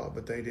Nashville a lot,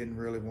 but they didn't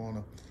really want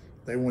to.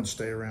 They wanted to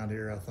stay around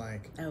here, I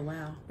think. Oh,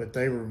 wow. But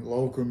they were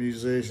local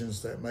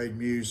musicians that made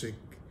music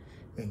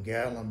in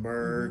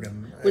Gatlinburg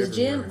and Was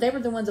everywhere. Jim, they were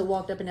the ones that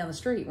walked up and down the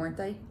street, weren't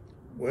they?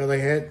 Well, they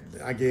had,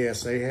 I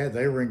guess, they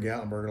were in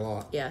Gatlinburg a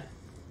lot. Yeah.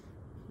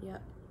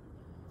 Yep.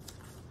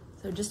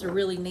 So just a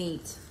really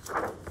neat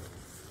But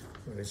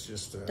it's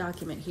just...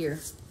 document here.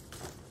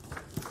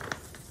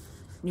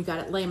 You got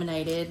it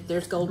laminated.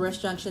 There's Gold Rush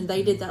Junction.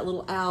 They did that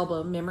little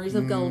album, Memories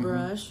of Gold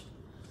Rush.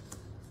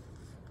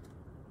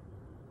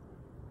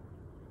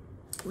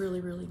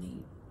 Really, really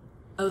neat.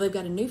 Oh, they've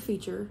got a new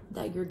feature.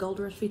 That your Gold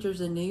Rush features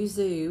a new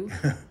zoo.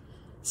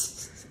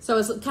 So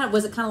was it kind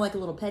of like a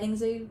little petting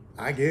zoo?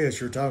 I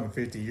guess you're talking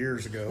 50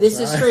 years ago. This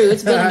is true.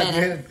 It's been a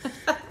minute.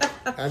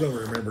 I don't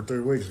remember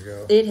 2 weeks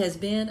ago. It has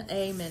been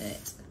a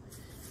minute.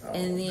 Oh.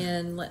 And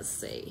then let's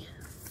see.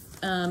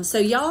 So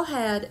y'all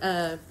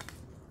had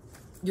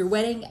your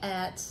wedding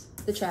at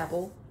the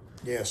chapel.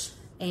 Yes.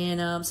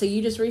 And so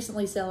you just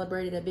recently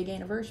celebrated a big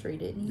anniversary,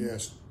 didn't you?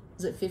 Yes.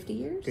 Was it 50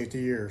 years? 50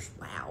 years.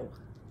 Wow.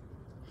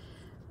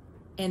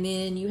 And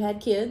then you had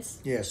kids.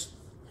 Yes.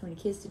 How many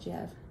kids did you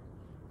have?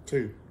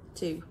 2.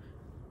 2.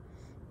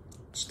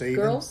 Steven.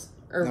 Girls?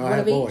 Or no, one I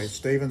had of each? boys.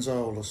 Steven's the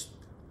oldest.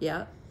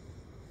 Yeah.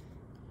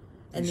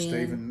 And then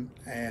Steven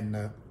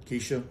and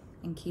Keisha.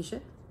 And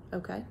Keisha.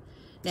 Okay.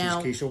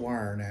 Now She's Keisha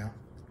Wire now.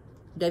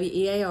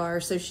 Wear.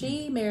 So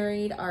she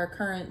married our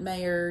current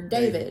mayor,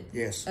 David.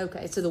 Yes.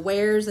 Okay. So the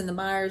Wares and the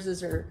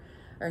Myerses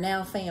are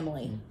now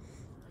family.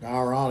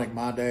 Ironic,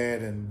 my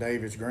dad and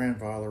David's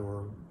grandfather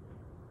were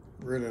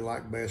really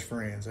like best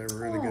friends. They were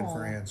really good Aw.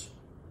 friends.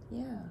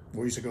 Yeah.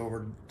 We used to go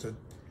over to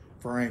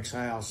Frank's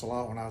house a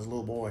lot when I was a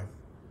little boy.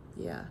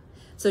 Yeah.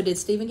 So did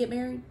Stephen get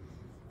married?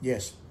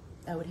 Yes.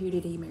 Oh, and who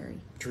did he marry?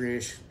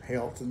 Trish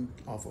Helton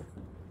off of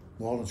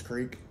Walden's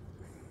Creek.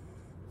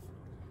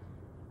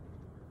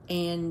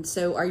 And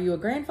so are you a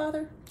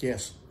grandfather?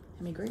 Yes.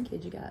 How many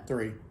grandkids you got?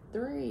 3.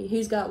 3.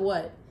 Who's got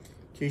what?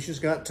 Keisha's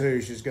got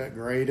 2. She's got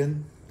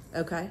Graydon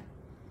Okay.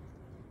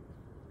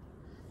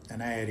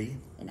 and Addie.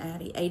 And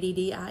Addie.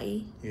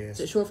 A-D-D-I-E? Yes.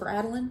 Is it short for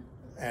Adeline?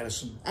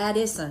 Addison.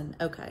 Addison.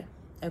 Okay.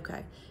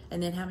 Okay.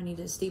 And then how many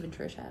does Steve and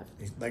Trish have?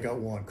 They got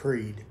 1,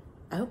 Creed.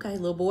 Okay.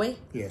 Little boy?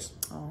 Yes.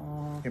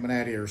 Aw. Him and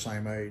Addie are the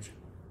same age.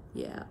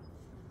 Yeah.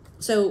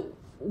 So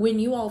when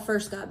you all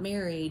first got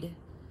married,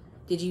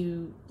 did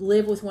you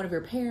live with one of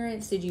your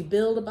parents? Did you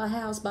build a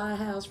house, buy a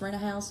house, rent a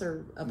house,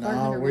 or apartment?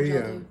 No, or what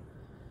y'all do?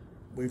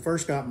 we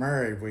first got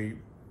married.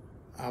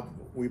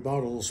 We bought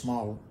a little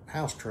small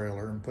house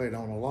trailer and put it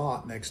on a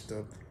lot next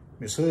to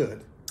Miss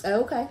Hood,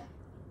 Oh, okay.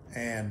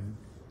 and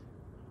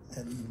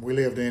we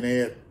lived in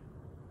it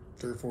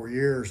 3 or 4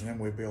 years, and then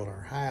we built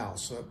our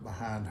house up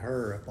behind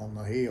her, up on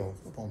the hill,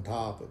 up on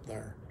top up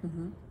there,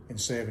 in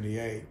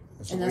 '78.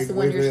 So And that's the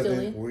one you're still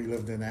in? We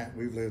lived in that.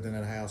 We've lived in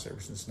that house ever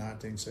since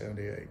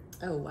 1978.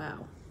 Oh,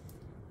 wow.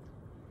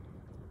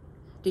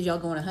 Did y'all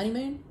go on a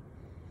honeymoon?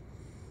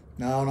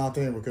 No, not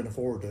then. We couldn't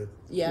afford to.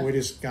 Yeah. We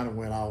just kind of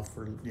went off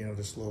for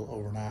this little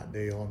overnight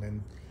deal,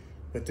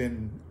 but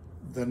then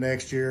the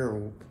next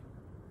year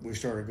we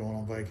started going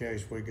on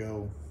vacation. We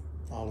go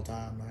all the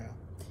time now.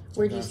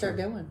 Where'd you Sometimes start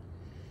going?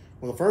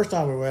 Well, the first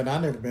time we went,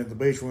 I'd never been to the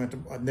beach.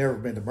 I'd never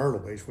been to Myrtle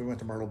Beach. We went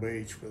to Myrtle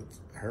Beach with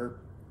her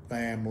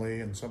family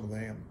and some of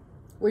them.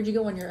 Where'd you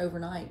go on your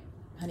overnight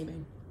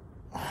honeymoon?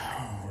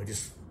 Oh, we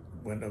just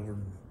went over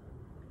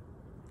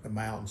the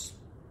mountains.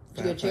 Did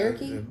you go to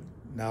Cherokee?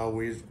 No,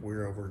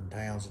 we're over in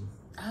Townsend.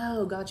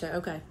 Oh, gotcha.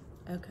 Okay.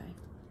 Okay.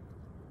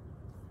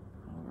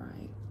 All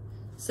right.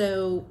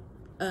 So,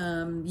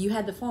 you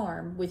had the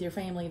farm with your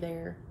family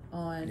there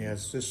on. Yeah,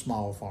 it's just a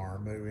small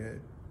farm, but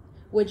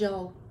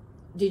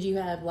Did you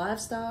have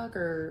livestock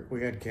or?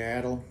 we had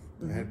cattle,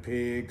 we had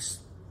pigs.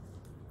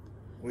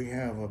 We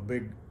have a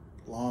big,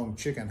 long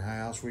chicken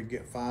house. We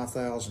get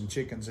 5,000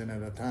 chickens in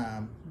at a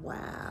time.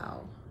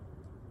 Wow.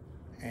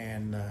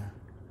 And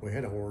we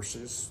had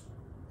horses.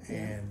 Yeah.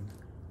 And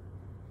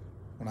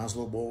when I was a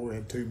little boy, we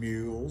had 2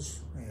 mules.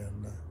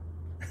 And,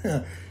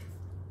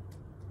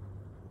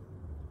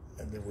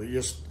 and then we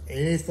just,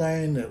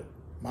 anything that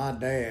my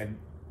dad,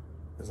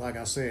 because like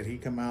I said, he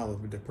come out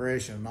of the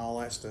depression and all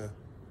that stuff.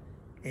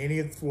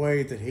 Any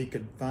way that he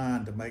could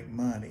find to make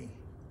money,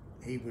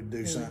 he would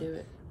do something. Would do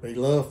it. But he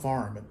loved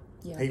farming.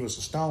 Yeah. He was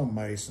a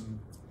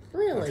stonemason.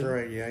 Really?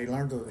 Trade. Yeah, he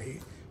learned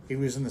he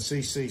was in the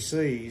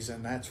CCCs,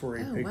 and that's where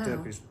he picked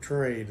up his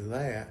trade of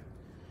that.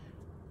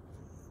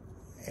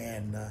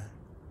 And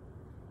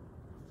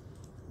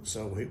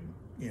so we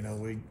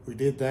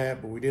did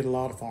that, but we did a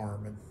lot of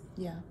farming.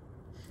 Yeah.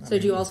 So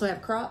did you also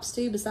have crops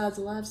too besides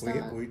the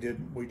livestock? We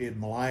did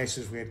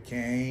molasses. We had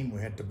cane.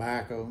 We had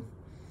tobacco.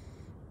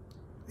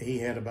 He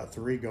had about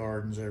 3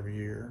 gardens every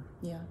year.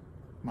 Yeah.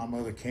 My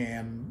mother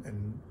canned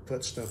and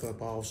put stuff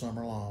up all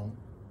summer long.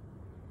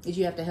 Did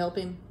you have to help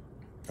him?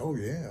 Oh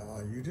yeah,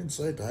 you didn't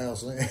say at the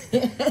house then.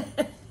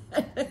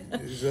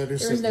 There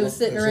was no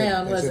sitting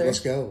around, was there? Let's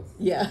go.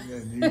 Yeah.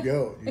 And you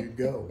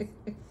go.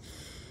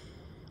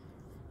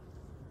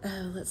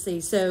 Let's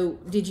see. So,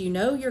 did you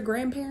know your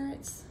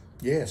grandparents?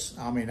 Yes,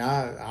 I mean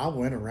I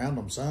went around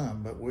them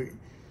some, but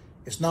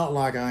it's not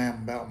like I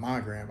am about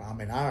my grandma. I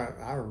mean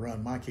I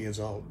run my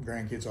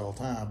grandkids all the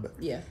time, but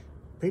yeah.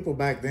 People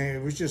back then,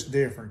 it was just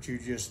different. You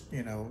just,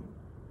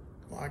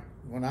 like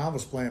when I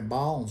was playing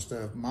ball and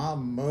stuff, my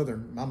mother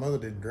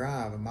didn't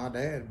drive and my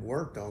dad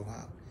worked all the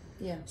time.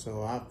 Yeah.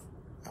 So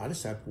I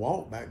just had to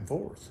walk back and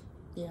forth.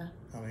 Yeah.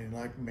 I mean,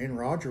 like me and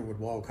Roger would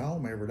walk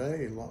home every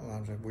day.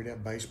 We'd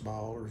have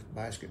baseball or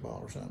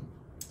basketball or something.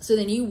 So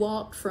then you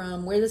walked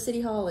from where the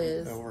city hall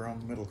is Over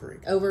on Middle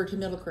Creek. over to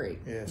Middle Creek.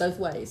 Yes. Both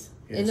ways.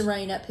 Yes. In the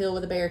rain, uphill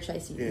with a bear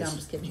chasing you. Yes. No, I'm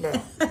just kidding.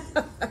 No.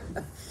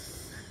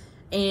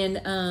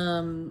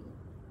 And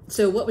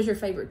so what was your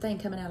favorite thing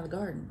coming out of the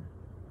garden?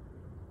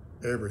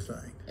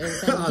 Everything.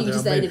 Everything. You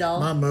just ate it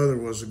all? My mother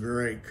was a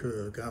great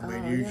cook. I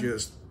mean,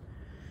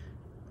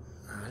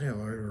 I don't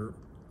know,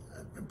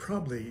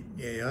 probably,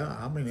 yeah.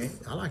 I mean,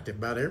 I liked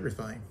about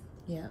everything.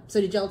 Yeah. So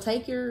did y'all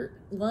take your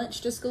lunch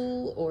to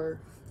school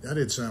or? I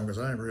did some because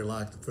I didn't really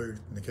like the food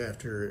in the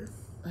cafeteria.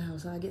 Oh,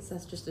 so I guess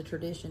that's just a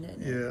tradition,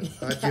 isn't it?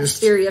 Yeah.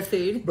 Cafeteria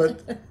food.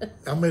 But,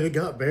 I mean, it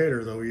got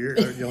better, though,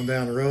 going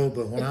down the road.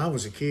 But when I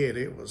was a kid,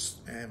 it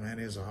wasn't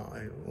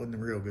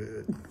real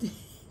good.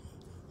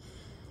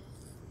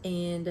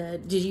 And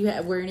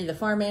were any of the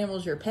farm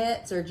animals your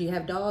pets, or did you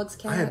have dogs,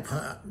 cats?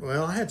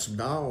 I had some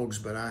dogs,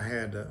 but I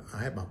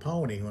had my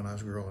pony when I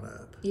was growing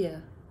up. Yeah.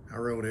 I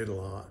rode it a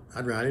lot.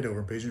 I'd ride it over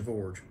in Pigeon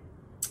Forge.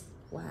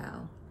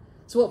 Wow.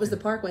 So what was the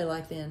parkway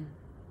like then?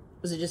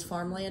 Was it just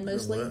farmland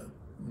mostly? Well,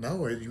 no,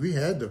 we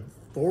had the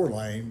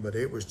 4-lane, but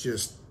it was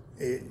just,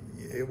 it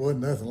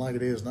wasn't nothing like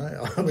it is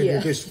now. I mean,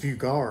 it's just a few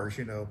cars,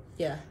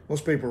 Yeah.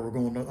 Most people were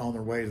going on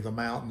their way to the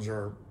mountains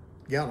or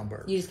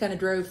Gatlinburg. You just kind of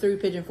drove through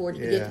Pigeon Forge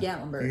to get to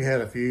Gatlinburg. You had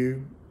a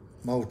few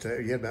motels.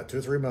 You had about 2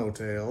 or 3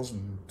 motels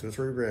and 2 or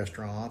 3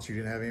 restaurants. You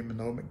didn't have even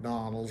no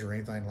McDonald's or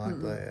anything like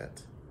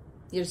that.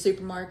 You had a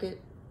supermarket?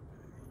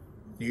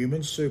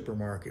 Newman's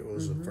Supermarket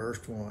was the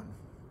first one.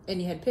 And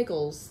you had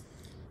Pickles.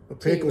 But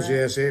Pickles, too,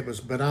 right? yes, it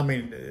was. But I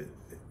mean,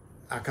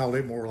 I called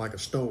it more like a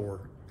store.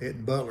 It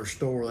and Butler's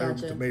store,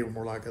 Gotcha. they to me were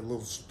more like a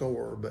little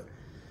store. But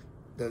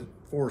the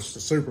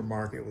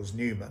supermarket was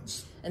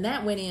Newman's. And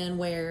that went in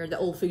where the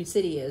old Food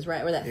City is,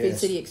 right? Where that Food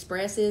City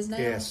Express is now?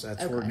 Yes,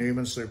 that's where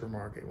Newman's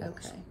Supermarket was.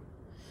 Okay.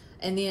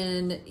 And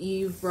then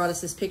you brought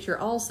us this picture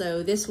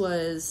also. This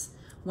was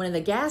one of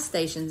the gas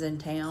stations in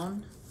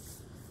town.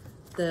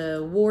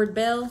 The Ward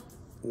Bell?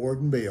 Ward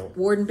and Bill.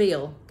 Ward and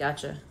Bill.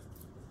 Gotcha.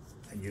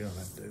 And you don't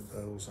have to do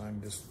those. I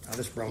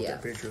just brought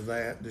that picture of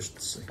that just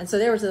to see. And so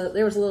there was a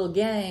little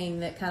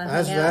gang that kind of hung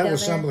out down That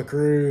was there. some of the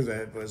crew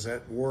that was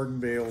at Ward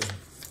and Bill's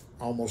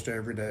almost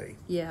every day.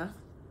 Yeah.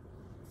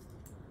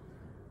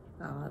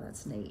 Oh,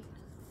 that's neat.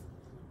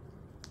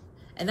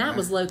 And that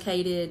was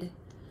located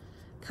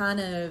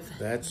kind of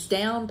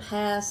down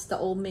past the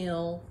old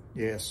mill.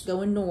 Yes.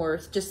 Going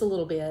north just a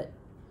little bit.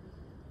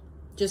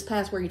 Just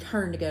past where you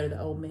turn to go to the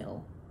old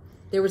mill.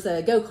 There was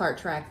a go-kart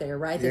track there,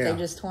 right? That they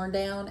just torn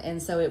down,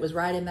 and so it was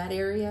right in that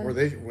area. Where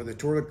they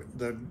tore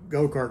the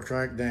go-kart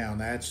track down,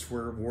 that's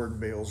where Ward and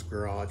Bill's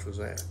garage was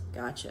at.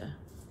 Gotcha.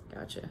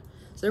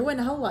 So there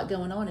wasn't a whole lot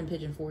going on in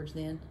Pigeon Forge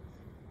then.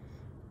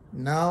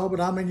 No, but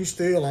I mean, we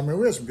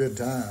had some good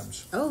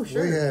times. Oh,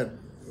 sure.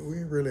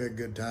 We really had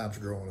good times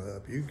growing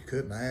up. You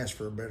couldn't ask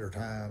for better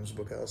times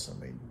because,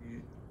 I mean,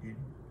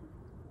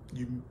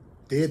 you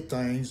did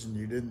things and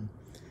you didn't,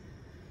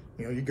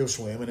 you go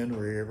swimming in the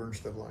river and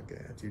stuff like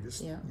that. You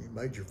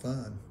made your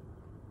fun.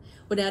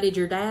 Well, now, did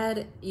your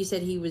dad, you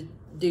said he would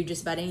do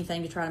just about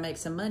anything to try to make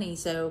some money.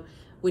 So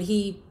would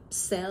he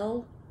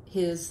sell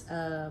his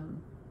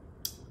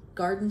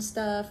garden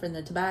stuff and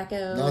the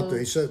tobacco? Not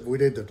he said we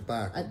did the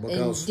tobacco.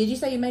 Because and did you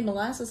say you made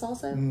molasses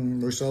also?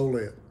 We sold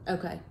it.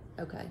 Okay.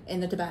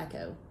 And the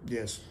tobacco?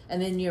 Yes. And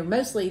then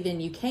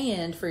you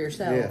canned for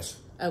yourself? Yes.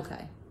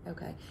 Okay.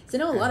 So I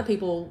know a lot of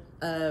people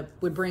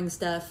would bring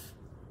stuff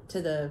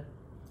to the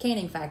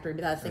canning factory,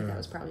 but I think that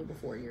was probably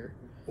before your...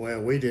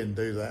 Well, we didn't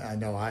do that. I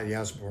know,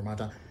 yes, before my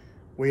time.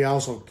 We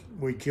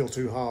kill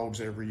 2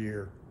 hogs every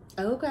year.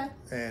 Oh, okay.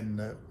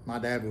 And my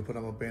dad would put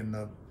them up in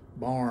the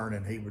barn,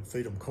 and he would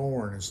feed them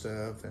corn and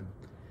stuff, and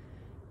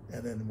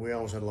then we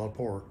always had a lot of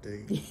pork to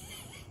eat.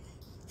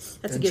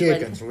 That's and a good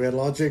chickens. We had a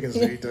lot of chickens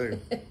to eat too.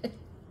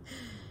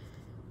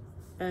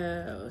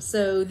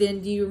 So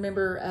then, do you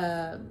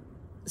remember?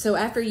 So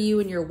after you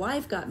and your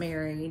wife got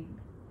married,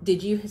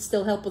 did you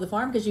still help with the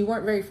farm because you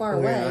weren't very far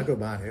away? Yeah, I go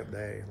by and help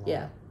Daddy.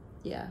 Yeah.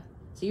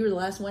 So you were the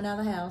last one out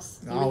of the house.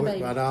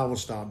 But I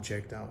always stopped and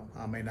checked on him.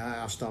 I mean,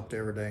 I stopped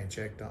every day and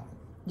checked on him.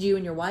 Do you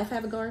and your wife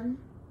have a garden?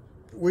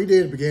 We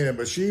did at the beginning,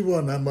 but she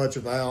wasn't that much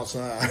of the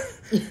outside.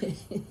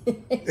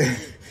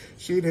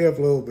 She'd help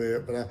a little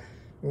bit, but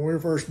when we were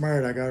first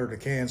married, I got her to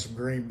can some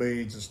green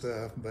beans and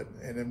stuff.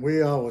 And then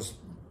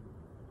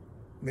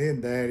me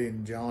and Daddy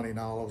and Johnny and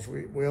all of us,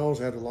 we always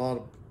had a lot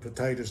of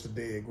potatoes to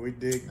dig. We'd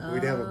dig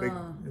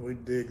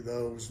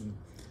those, and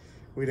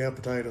we'd have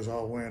potatoes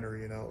all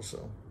winter,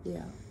 so.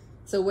 Yeah.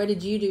 So what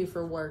did you do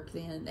for work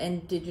then?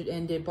 And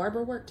did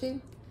Barbara work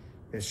too?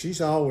 Yeah, she's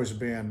a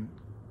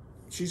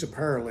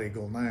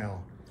paralegal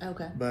now.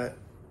 Okay. But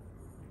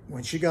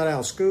when she got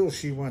out of school,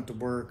 she went to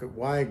work at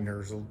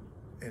Wagner's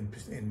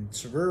in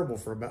Sevierville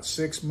for about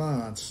 6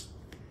 months.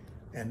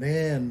 And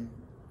then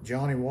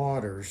Johnny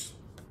Waters,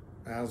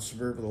 out of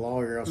Sevierville, the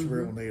lawyer out of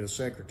Sevierville, needed a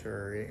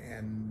secretary.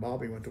 And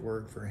Bobby went to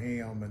work for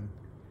him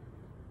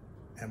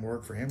and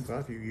worked for him for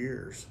a few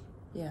years.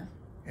 Yeah.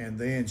 And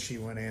then she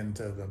went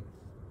into the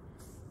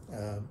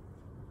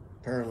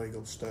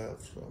paralegal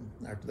stuff. So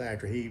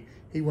after he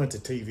went to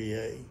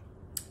TVA.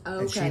 Okay.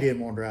 And she didn't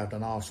want to drive to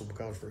Knoxville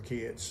because of her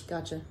kids.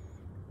 Gotcha.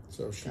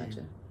 So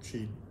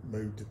she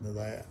moved into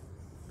that.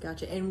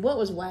 Gotcha. And what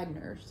was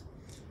Wagner's?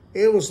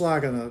 It was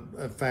like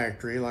a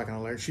factory, like an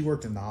electric. She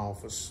worked in the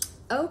office.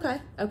 Okay.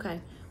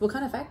 What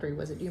kind of factory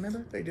was it? Do you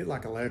remember? They did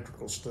like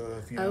electrical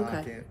stuff.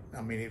 Okay.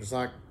 It was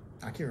like,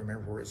 I can't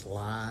remember where it's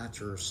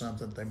lights or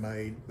something they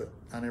made, but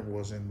I never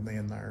was in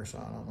there, so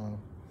I don't know.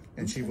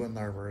 And she wasn't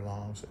there very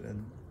long, so it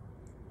didn't.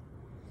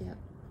 Yeah.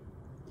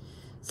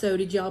 So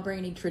did y'all bring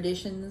any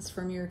traditions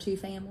from your 2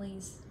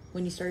 families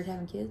when you started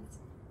having kids?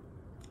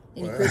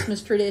 Any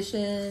Christmas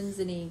traditions?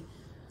 Any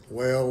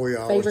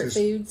favorite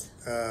foods?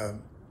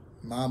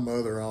 My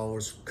mother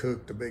always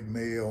cooked a big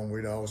meal, and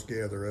we'd always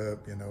gather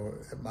up.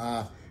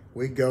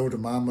 We'd go to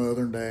my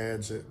mother and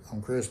dad's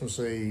on Christmas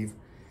Eve,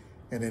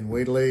 and then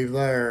we'd leave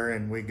there,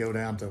 and we'd go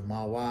down to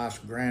my wife's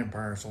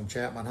grandparents on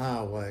Chapman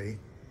Highway,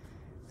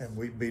 and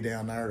we'd be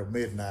down there till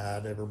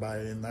midnight.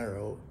 Everybody in there.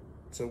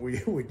 So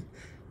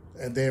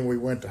and then we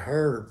went to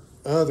her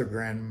other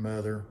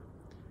grandmother.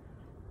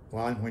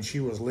 When she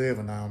was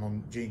living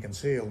on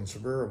Jenkins Hill in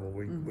Sevierville,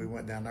 we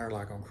went down there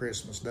like on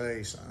Christmas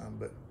Day,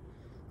 but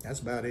that's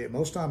about it.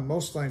 Most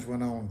things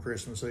went on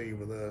Christmas Eve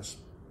with us.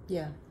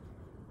 Yeah.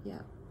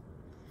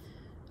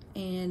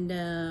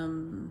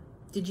 And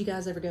did you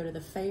guys ever go to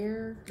the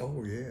fair?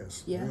 Oh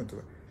yes. Yeah.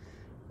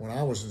 When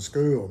I was in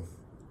school,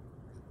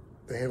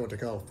 they had what they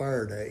call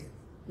Fair Day.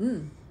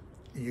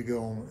 You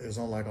go on. It was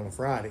on a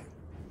Friday.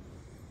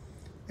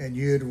 And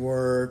you'd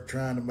work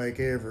trying to make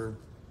every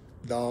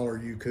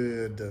dollar you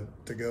could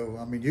to go.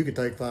 I mean, you could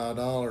take $5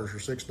 or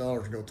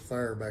 $6 to go to the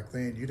fair back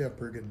then. You'd have a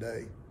pretty good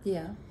day.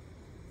 Yeah.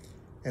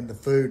 And the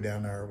food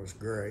down there was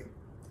great.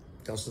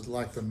 Because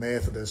like the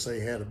Methodists,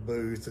 they had a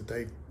booth that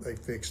they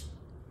fixed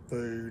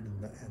food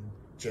and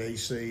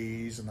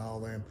JC's and all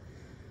them.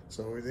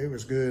 So it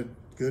was good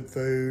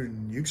food,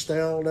 and you could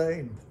stay all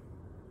day.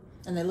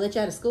 And they let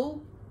you out of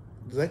school?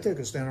 They took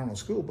us down on a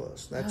school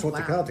bus. That's what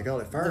they call it. They call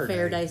it Fair Day. The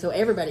Fair Day, so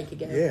everybody could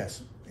go.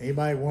 Yes.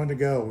 Anybody wanted to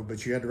go,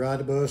 but you had to ride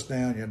the bus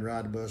down. You had to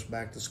ride the bus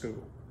back to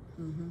school.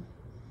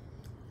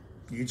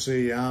 You'd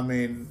see,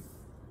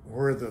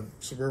 where the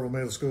Sevierville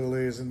Middle School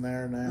is in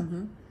there now.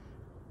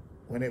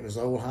 When it was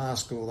the old high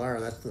school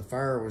there, that's the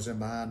fair was in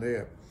behind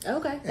it.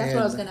 Okay, that's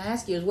what I was going to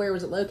ask you, is where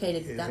was it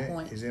located at that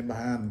point? It's in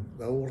behind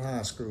the old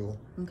high school.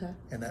 Okay.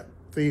 And that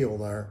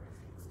field there.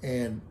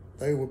 And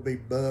there would be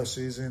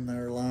buses in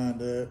there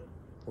lined up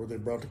where they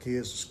brought the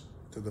kids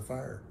to the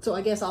fair. So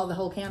I guess the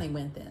whole county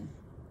went then?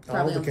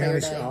 Probably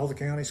all the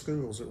county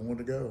schools that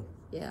wanted to go.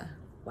 Yeah.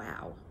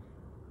 Wow.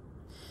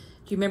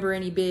 Do you remember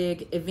any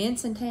big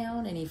events in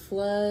town? Any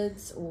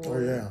floods? Oh,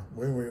 yeah.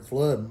 When we were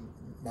flooding,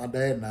 my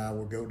dad and I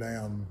would go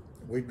down.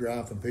 We'd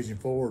drive from Pigeon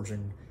Forge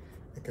and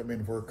come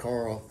in where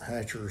Carl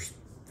Hatcher's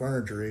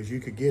furniture is. You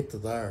could get to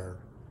there,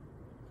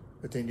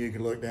 but then you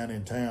could look down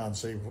in town and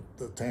see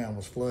the town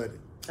was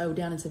flooded. Oh,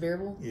 down in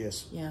Sevierville?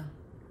 Yes. Yeah.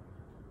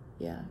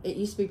 Yeah. It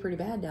used to be pretty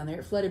bad down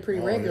there. It flooded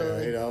pretty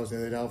regularly. Yeah.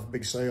 They'd have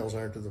big sales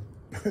after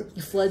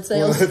Flood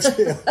sales? Floods,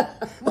 yeah.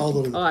 All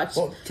the gosh.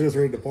 2 or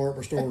 3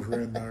 department stores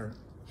were in there.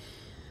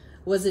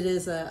 Was it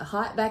as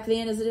hot back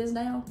then as it is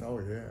now? Oh,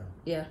 yeah.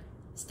 Yeah.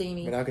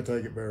 Steamy. But I could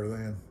take it better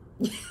then.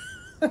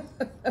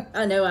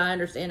 I know, I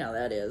understand how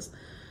that is.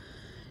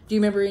 Do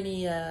you remember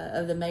any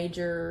of the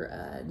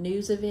major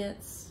news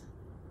events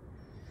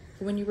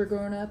when you were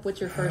growing up? What's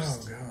your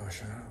first? Oh,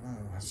 gosh, I don't know.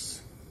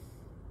 That's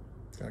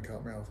kind of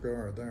caught me off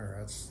guard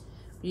there.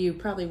 You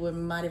probably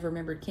might have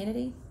remembered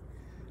Kennedy.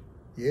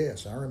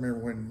 Yes, I remember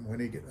when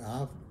he get.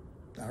 I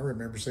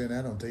remember seeing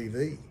that on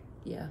TV.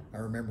 Yeah. I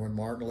remember when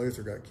Martin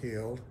Luther got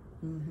killed.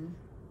 Mm-hmm.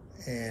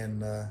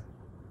 And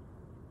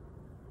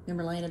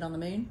remember landing on the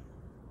moon?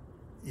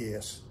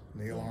 yes,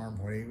 Neil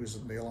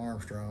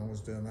Armstrong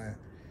was doing that.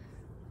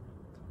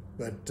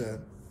 But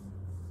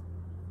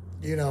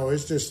you know,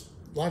 it's just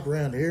like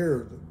around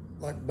here,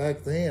 like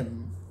back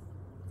then.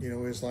 You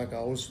know, it's like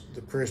always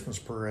the Christmas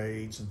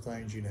parades and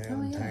things you'd have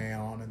in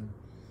town and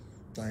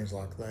things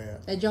like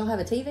that. Did y'all have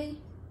a TV?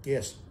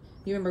 Yes.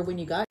 You remember when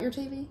you got your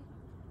TV?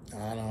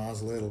 I know, I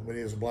was little, but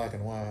it was black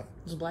and white.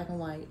 It was black and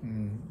white.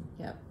 Mm.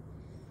 Yep.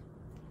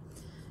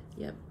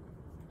 Yep.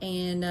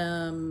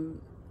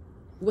 And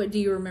what do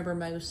you remember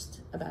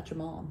most about your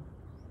mom?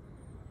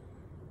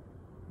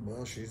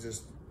 Well, she's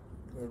just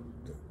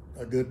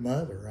a good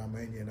mother. I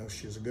mean, you know,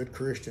 she's a good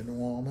Christian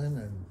woman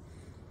and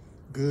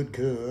good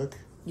cook.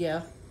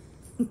 Yeah.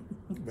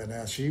 But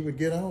now she would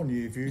get on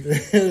you if you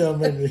did. I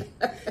mean,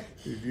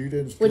 if you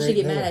didn't. What'd she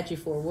get mad at you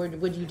for?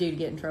 What'd you do to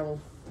get in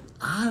trouble?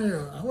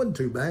 I wasn't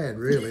too bad,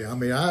 really. I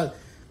mean,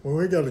 when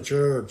we go to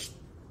church,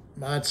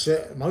 I'd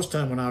sit, most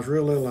time when I was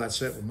real little, I'd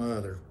sit with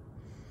Mother.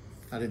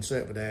 I didn't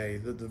sit with Daddy.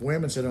 The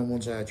women sit on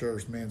one side of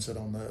church, the men sit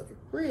on the other.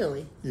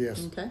 Really?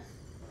 Yes. Okay.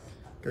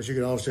 Because you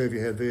could also, if you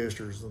had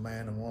visitors, the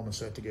man and woman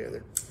sat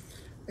together.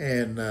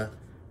 And,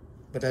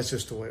 but that's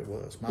just the way it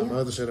was. My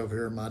mother sat over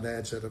here, and my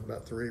dad sat up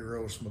about 3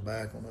 rows from the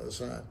back on the other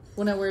side.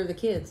 Well, now, where are the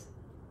kids?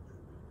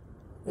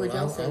 Where'd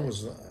y'all sit?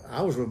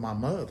 I was with my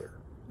mother.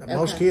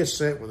 Most kids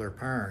sat with their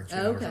parents. You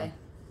know, okay.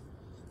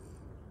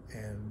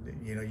 And,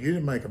 you know, you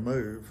didn't make a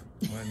move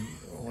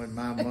when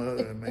my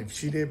mother, I mean, if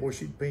she did, boy,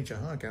 she'd pinch a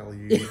hunk out of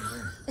you.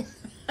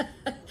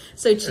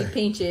 So she'd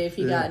pinch you if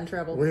you got in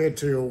trouble. We had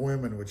 2 old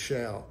women would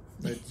shout.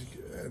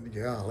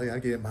 Golly, I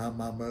get behind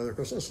my mother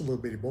because that's a little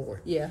bitty boy.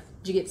 Yeah.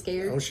 Did you get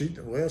scared?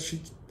 Oh,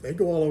 they'd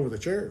go all over the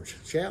church,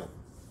 shout.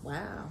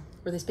 Wow.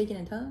 Were they speaking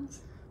in tongues?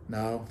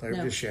 No, they were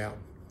just shouting.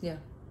 Yeah.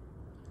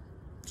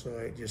 So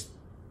it just,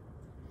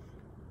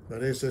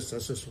 but that's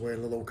just the way a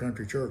little old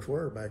country church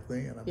were back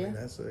then. I mean,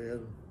 that's Do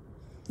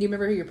you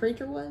remember who your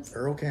preacher was?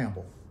 Earl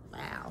Campbell.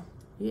 Wow.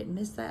 You didn't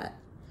miss that.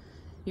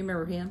 You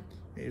remember him?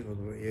 He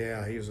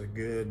was a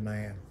good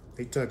man.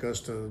 He took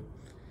us to,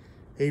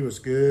 he was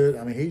good.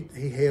 I mean,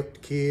 he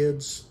helped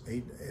kids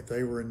if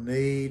they were in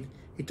need.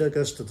 He took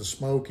us to the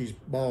Smokies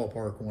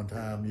ballpark one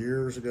time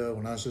years ago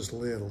when I was just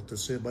little to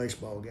see a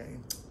baseball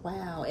game.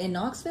 Wow. In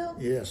Knoxville?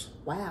 Yes.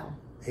 Wow.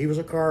 He was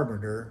a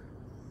carpenter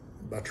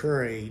by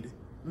trade.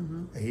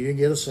 Mm-hmm. And he didn't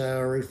get a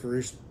salary for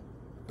his,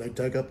 they'd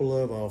take up a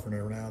love offering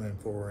every now and then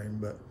for him,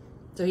 but.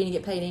 So he didn't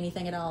get paid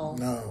anything at all?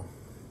 No.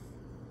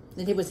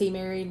 And was he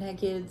married and had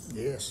kids?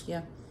 Yes.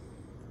 Yeah.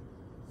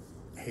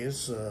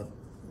 His,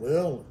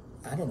 well,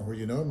 I don't know where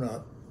you know him or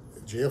not.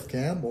 Jeff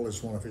Campbell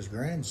is one of his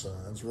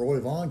grandsons. Roy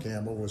Von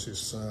Campbell was his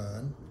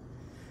son.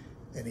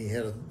 And he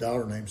had a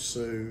daughter named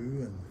Sue.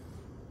 And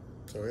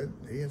so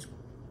he has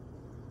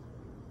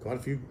quite a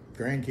few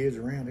grandkids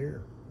around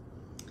here.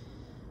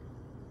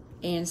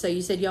 And so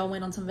you said y'all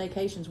went on some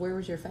vacations. Where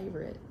was your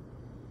favorite?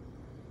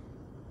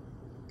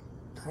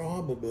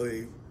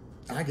 Probably,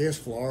 I guess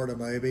Florida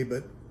maybe,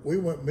 but we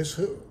went,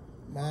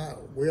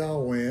 we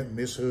all went,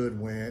 Miss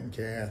Hood went, and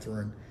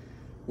Catherine.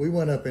 We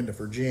went up into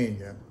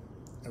Virginia.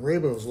 And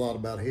Reba was a lot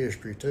about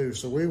history too,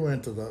 so we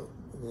went to a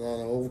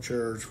lot of old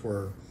church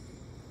where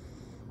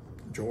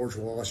George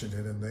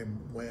Washington and them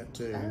went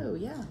to. Oh,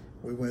 yeah.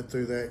 We went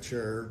through that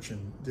church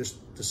and just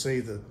to see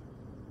the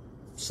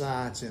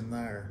sights in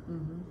there.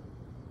 Mm-hmm.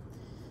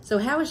 So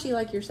how was she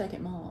like your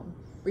second mom?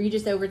 Were you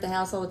just over at the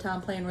house all the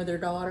time playing with her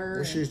daughter?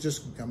 Well, she's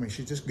just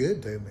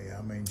good to me.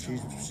 I mean,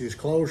 she's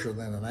closer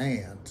than an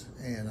aunt.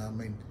 And I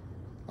mean,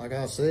 like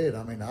I said,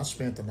 I mean, I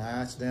spent the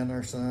nights down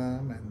there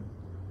some, and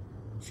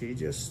she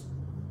just...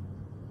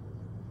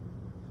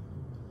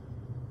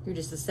 You're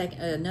just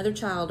another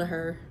child to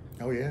her.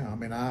 Oh, yeah. I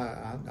mean,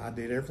 I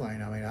did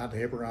everything. I mean, I'd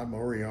help her, I'd mow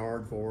her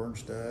yard for her and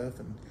stuff.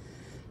 And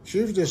she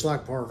was just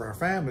like part of our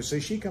family. See,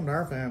 she come to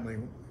our family...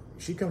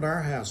 She come to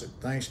our house at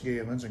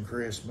Thanksgivings and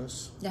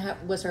Christmas. Now,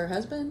 was her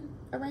husband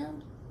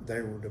around? They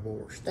were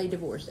divorced. They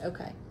divorced.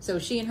 Okay, so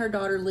she and her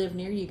daughter lived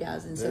near you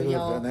guys, and so they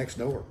y'all lived next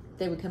door.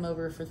 They would come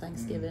over for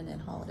Thanksgiving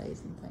and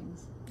holidays and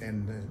things.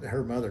 And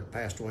her mother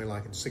passed away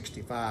like in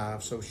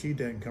 '65, so she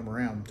didn't come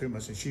around too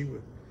much, and she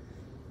would.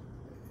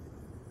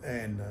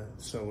 And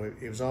so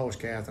it was always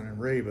Catherine and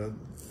Reba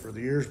for the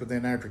years. But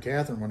then after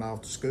Catherine went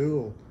off to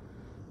school,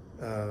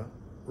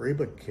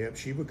 Reba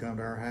she would come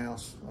to our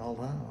house all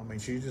the time. I mean,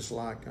 she's just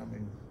part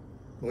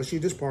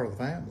of the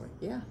family.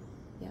 Yeah,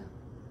 yeah.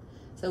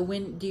 So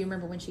do you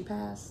remember when she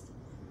passed?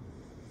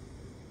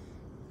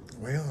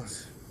 Well,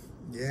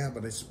 yeah,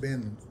 but it's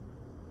been,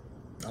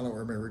 I don't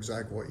remember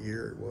exactly what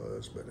year it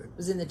was, but it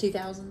was in the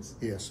 2000s?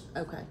 Yes.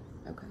 Okay.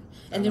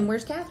 And then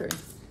where's Catherine?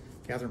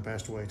 Catherine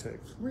passed away too.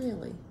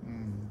 Really?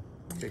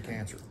 She had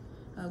cancer.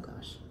 Oh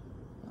gosh.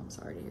 Well, I'm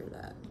sorry to hear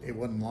that. It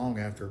wasn't long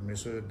after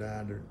Miss Hood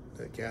died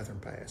that Catherine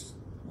passed.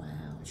 Wow.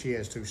 She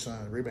has 2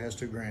 sons. Reba has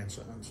 2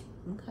 grandsons.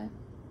 Okay.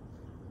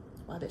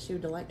 Well, I bet she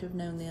would have liked to have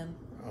known them.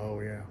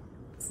 Oh, yeah.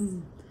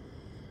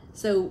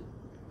 So,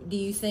 do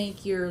you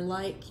think you're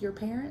like your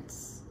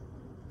parents?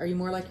 Are you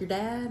more like your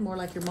dad, more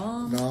like your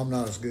mom? No, I'm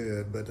not as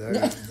good, but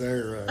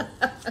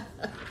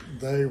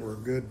they were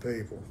good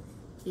people.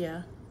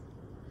 Yeah.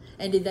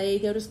 And did they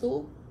go to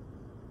school?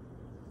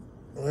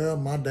 Well,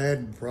 my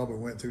dad probably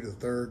went through the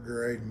 3rd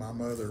grade. My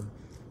mother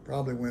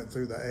probably went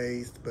through the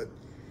 8th, but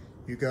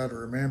you got to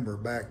remember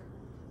back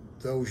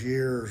those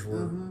years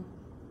were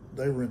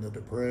they were in the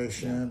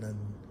Depression, and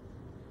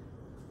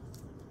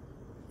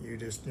you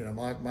just, you know,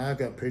 I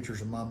got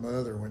pictures of my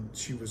mother when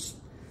she was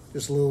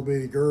just a little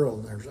bitty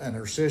girl, and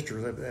her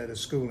sisters at a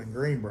school in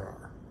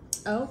Greenbrier.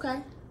 Oh,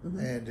 okay.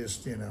 And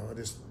just, you know,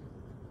 just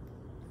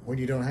when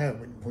you're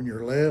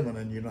 11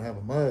 and you don't have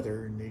a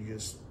mother, and you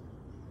just,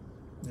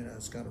 you know,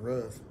 it's kind of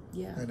rough.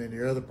 Yeah. And then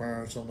your other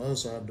parents on the other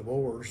side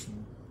divorced,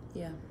 and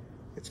yeah,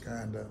 it's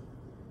kind of.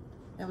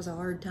 That was a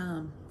hard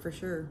time for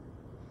sure.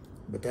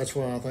 But that's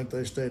why I think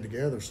they stayed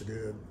together so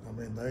good. I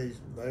mean,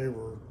 they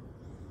were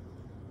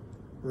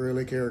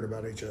really cared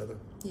about each other.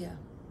 Yeah.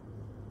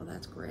 Well,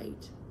 that's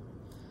great.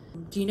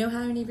 Do you know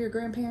how any of your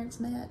grandparents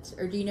met?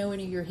 Or do you know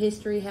any of your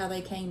history, how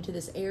they came to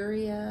this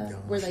area,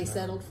 where they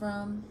settled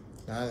from?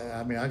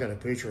 I mean, I got a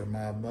picture of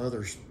my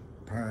mother's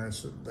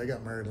parents. They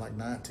got married in like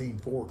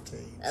 1914.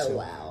 Oh, so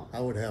wow. I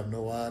would have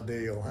no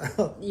idea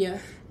how. Yeah.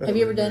 Have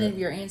you ever done any of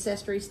your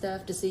ancestry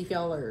stuff to see if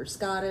y'all are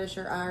Scottish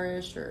or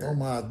Irish? Or On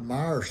my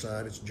Meyer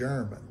side, it's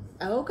German.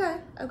 Oh, okay.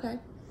 Okay.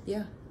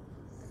 Yeah.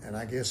 And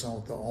I guess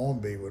on the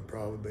Ormby would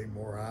probably be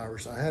more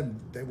Irish.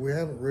 We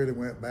haven't really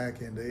went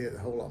back into it a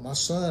whole lot. My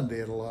son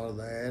did a lot of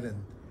that,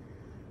 and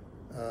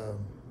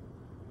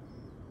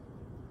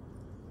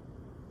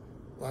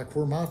like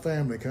where my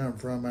family come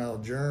from out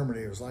of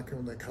Germany, it was like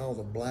what they call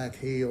the Black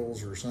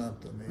Hills or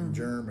something in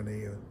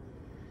Germany.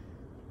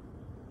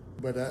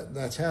 But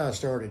that's how I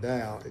started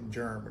out in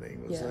Germany,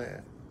 was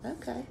that.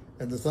 Okay.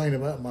 And the thing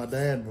about my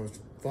dad was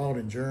fought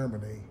in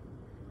Germany.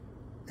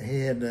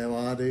 He had no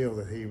idea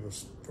that he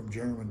was from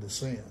German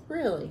descent.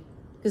 Really?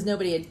 Because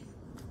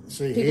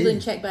people didn't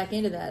check back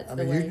into that.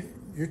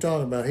 You're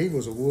talking about he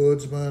was a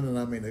woodsman, and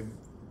I mean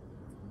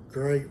a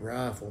great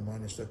rifleman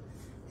and stuff.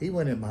 He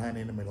went in behind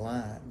enemy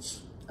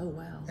lines. Oh,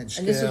 wow. And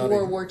this was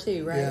World War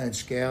II, right? Yeah, and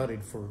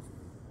scouted for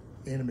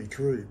enemy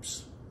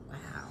troops.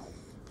 Wow.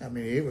 I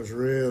mean, it was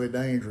really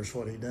dangerous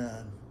what he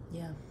done.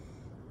 Yeah.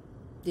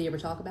 Did you ever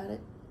talk about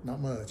it? Not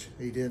much.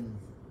 He didn't.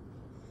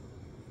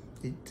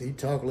 He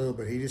talked a little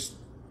bit. He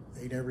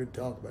never did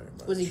talk about it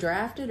much. Was he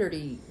drafted, or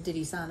did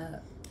he sign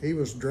up? He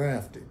was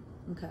drafted.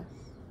 Okay.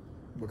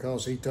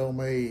 Because he told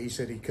me, he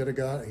said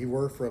he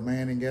worked for a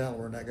man in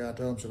Gatler, and that guy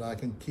told him, said, I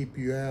can keep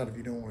you out if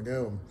you don't want to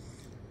go.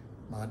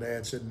 My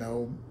dad said,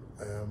 no.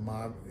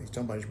 He's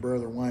talking about his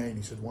brother Wayne.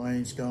 He said,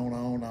 Wayne's gone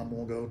on, I'm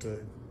going to go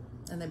too.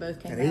 And they both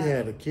came back. And he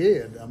had a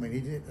kid. I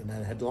mean,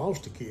 had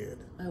lost a kid.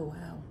 Oh,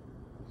 wow.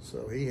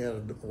 So he had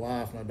a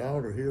wife and a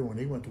daughter here when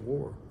he went to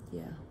war.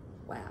 Yeah.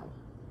 Wow.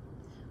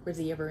 Was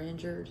he ever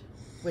injured?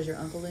 Was your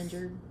uncle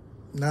injured?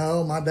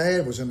 No, my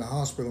dad was in the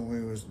hospital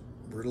when he was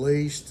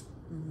released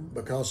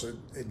because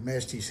it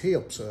messed his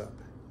hips up.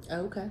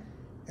 Oh, okay.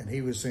 And he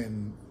was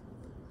in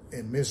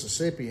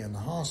Mississippi in the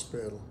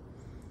hospital.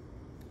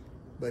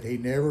 But he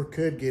never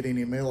could get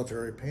any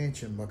military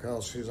pension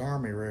because his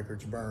Army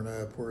records burned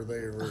up, where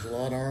there was a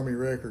lot of Army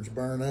records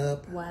burned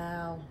up.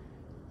 Wow.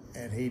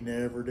 And he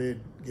never did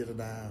get a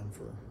dime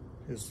for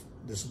his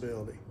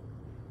disability.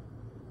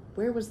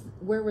 Where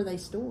were they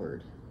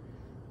stored?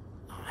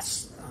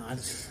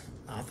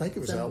 I think it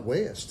was out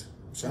west,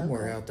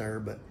 somewhere out there.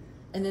 But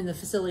and then the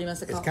facility must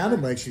have caught it kind of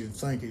fire. makes you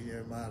think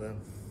it might have a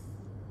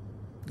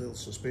little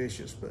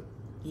suspicious, but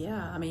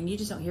yeah, I mean, you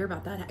just don't hear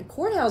about that.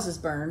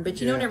 Courthouses burn,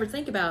 but you don't ever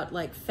think about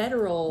like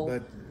federal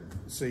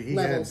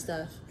level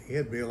stuff. He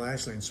had Bill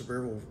Ashley and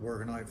Sevierville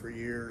working on it for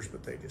years,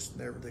 but they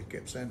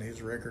kept saying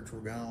his records were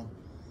gone.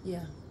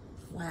 Yeah.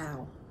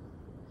 Wow.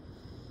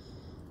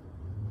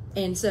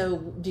 And so,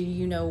 do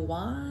you know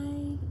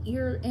why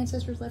your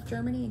ancestors left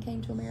Germany and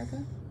came to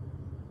America?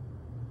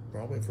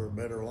 Probably for a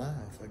better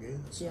life, I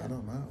guess. Yeah. I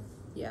don't know.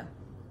 Yeah.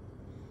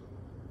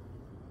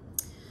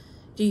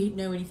 Do you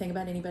know anything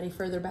about anybody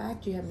further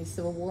back? Do you have any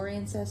Civil War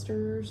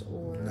ancestors?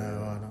 Or no,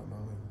 I don't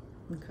know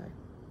him. Okay.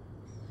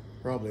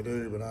 Probably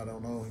do, but I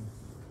don't know him.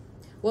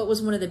 What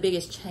was one of the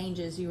biggest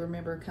changes you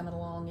remember coming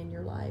along in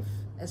your life,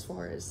 as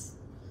far as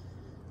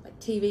like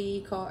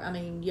TV, car? I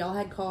mean, y'all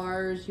had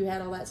cars, you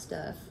had all that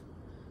stuff.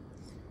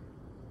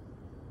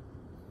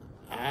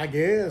 I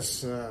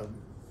guess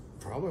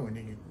probably when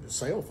you get the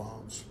cell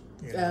phones.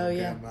 You know, Oh,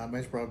 yeah. I mean,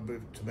 it's probably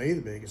to me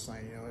the biggest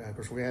thing. You know, of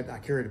course I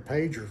carried a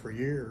pager for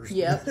years.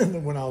 Yep.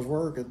 When I was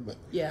working, but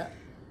Yeah.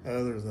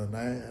 other than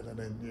that, and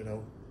then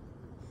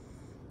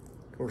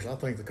of course, I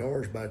think the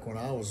cars back when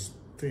I was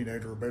a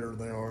teenager were better than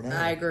they are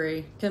now. I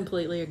agree.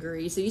 Completely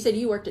agree. So you said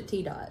you worked at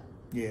T-Dot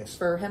Yes.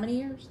 for how many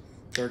years?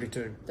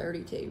 32.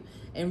 32.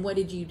 And what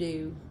did you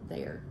do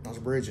there? I was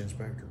a bridge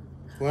inspector.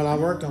 Well, I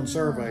worked on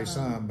survey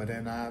some, but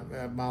then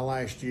my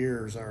last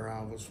years there,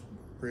 I was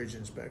bridge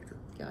inspector.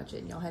 Gotcha.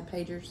 And y'all had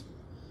pagers?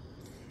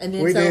 And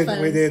then We cell did.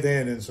 phones? We did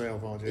then in cell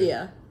phones.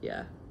 Yeah,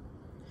 yeah.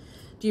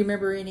 Do you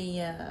remember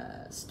any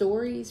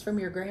stories from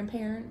your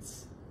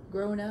grandparents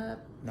growing up?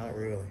 Not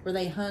really. Were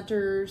they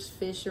hunters,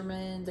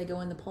 fishermen? They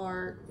go in the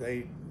park,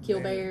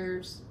 kill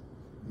bears?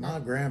 My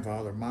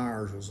grandfather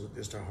Myers was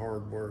just a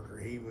hard worker.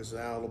 He was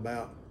all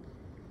about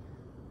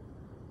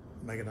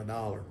making a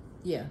dollar,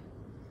 Yeah.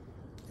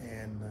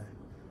 and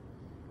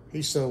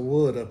he sold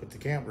wood up at the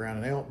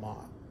campground in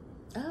Elkmont.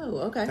 Oh,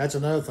 okay. That's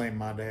another thing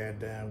my dad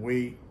done.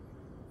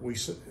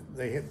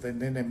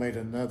 Then they made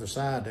another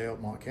side to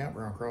Elkmont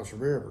campground across the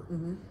river.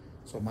 Mm-hmm.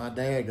 So my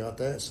dad got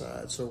that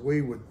side. So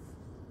we would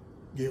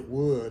get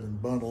wood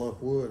and bundle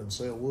up wood and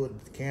sell wood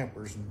to the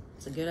campers and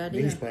It's a good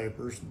idea.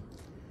 newspapers. And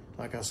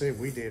like I said,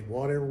 we did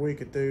whatever we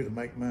could do to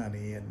make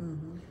money. And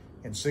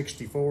Mm-hmm. in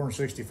 64 and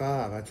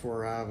 65, that's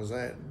where I was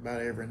at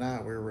about every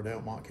night. We were at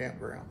Elkmont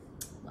campground.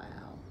 Wow.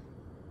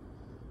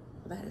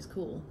 Well, that is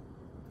cool.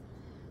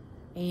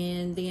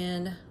 And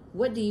then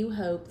what do you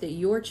hope that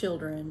your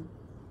children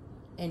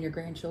and your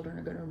grandchildren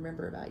are going to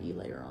remember about you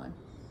later on?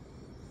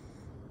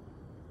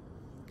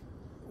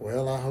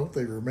 Well, I hope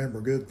they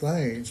remember good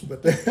things,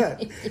 but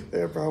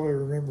they'll probably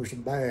remember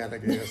some bad, I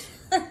guess.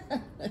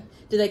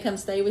 Do they come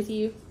stay with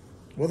you?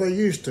 Well, they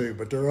used to,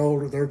 but they're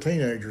older. They're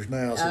teenagers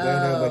now, so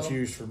they're not much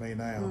use for me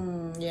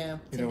now. Yeah.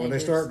 You know, when they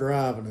start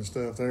driving and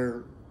stuff,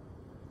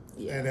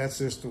 Yeah. and that's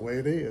just the way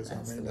it is.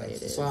 That's I mean, the way that's it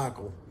the is.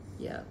 cycle.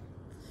 Yeah.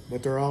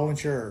 But they're all in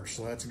church,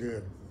 so that's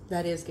good.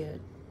 That is good.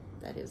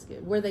 That is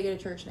good. Where do they go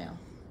to church now?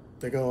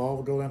 They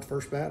all go down to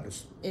First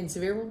Baptist. In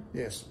Sevierville?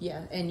 Yes.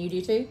 Yeah. And you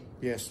do too?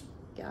 Yes.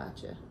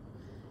 Gotcha.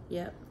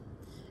 Yep.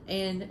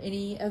 And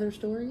any other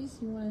stories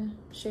you want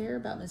to share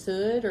about Miss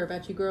Hood or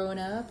about you growing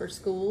up or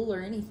school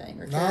or anything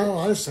or church? No,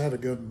 I just had a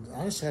good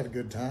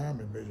time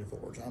in Pigeon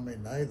Forge. I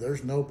mean,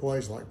 there's no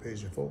place like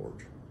Pigeon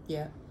Forge.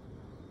 Yeah.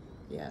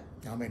 Yeah.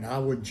 I mean, I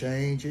wouldn't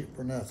change it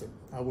for nothing.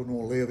 I wouldn't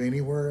want to live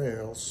anywhere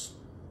else.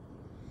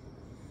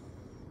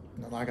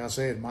 And like I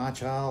said, my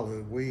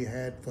childhood, we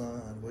had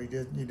fun. You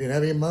didn't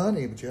have any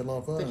money, but you had a lot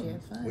of fun. But you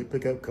had fun. We'd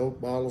pick up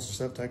Coke bottles and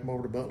stuff, take them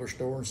over to Butler's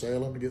store and sell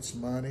them to get some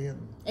money.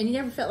 And you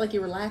never felt like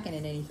you were lacking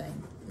in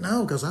anything?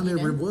 No, because I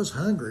never know? was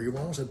hungry. We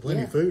always had plenty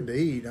Yeah. of food to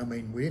eat. I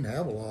mean, we didn't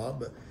have a lot,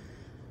 but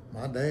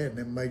my dad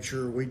then made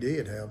sure we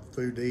did have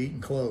food to eat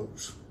and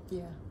clothes.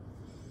 Yeah.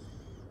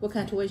 What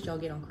kind of toys did y'all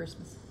get on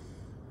Christmas?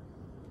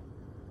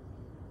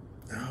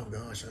 Oh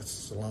gosh, that's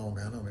so long.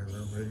 I don't even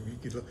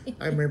remember.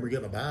 I remember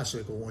getting a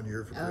bicycle one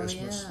year for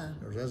Christmas. Yeah.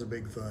 That was a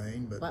big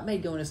thing. But Well, that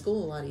made going to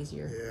school a lot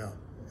easier.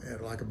 yeah, had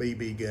like a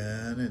BB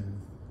gun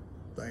and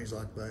things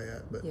like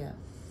that. But Yeah.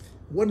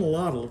 wasn't a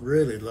lot of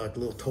really like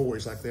little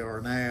toys like they are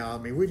now. I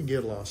mean, we didn't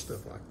get a lot of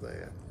stuff like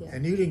that. Yeah.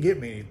 And you didn't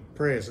get many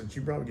presents.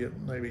 You probably get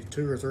maybe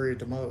 2 or 3 at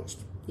the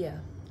most. Yeah.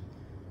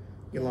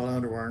 Get a lot of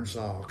underwear and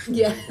socks.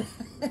 Yeah.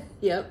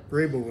 Yep.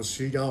 Reba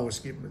she'd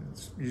always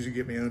usually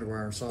get me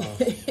underwear and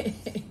socks.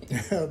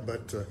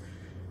 But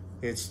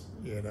it's,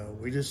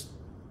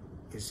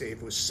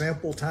 it was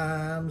simple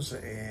times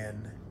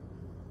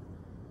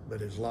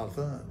but it was a lot of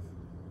fun.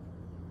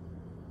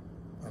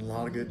 And a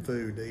lot of good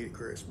food to eat at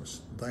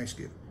Christmas and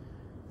Thanksgiving.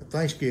 At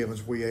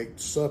Thanksgivings we ate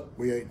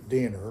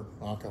dinner,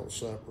 I call it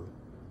supper,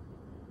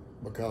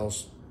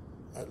 because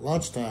at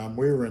lunchtime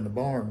we were in the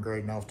barn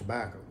grading off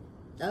tobacco.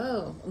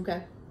 Oh,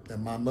 okay.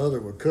 And my mother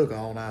would cook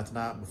all night the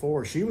night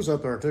before. She was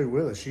up there too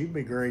with us. She'd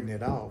be grading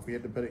it off. We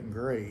had to put it in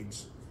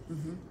grades.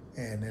 Mm-hmm.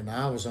 And then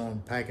I was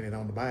packing it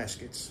on the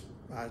baskets.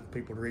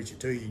 People would reach it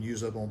to you and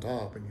use up on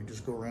top, and you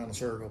just go around the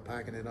circle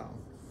packing it on.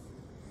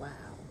 Wow.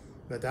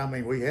 But I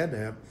mean, we had to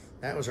have,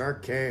 that was our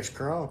cash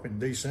crop in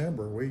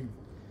December.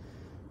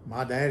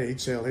 My daddy, he'd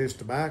sell his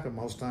tobacco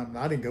most of the time.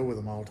 I didn't go with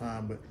him all the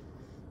time, but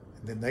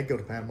then they'd go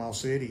to Panama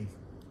City,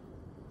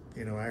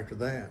 after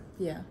that.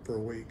 Yeah. For a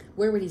week.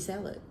 Where would he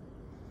sell it?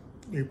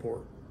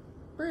 Newport.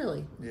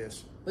 Really?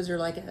 Yes. Was there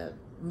like a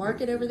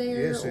market over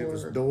there? Yes, it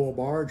was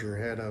Wolfenbarger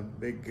had a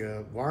big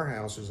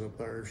warehouses up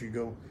there.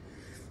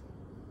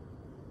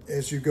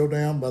 As you go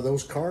down by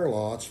those car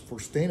lots for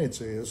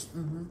Stennett's is,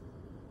 mm-hmm.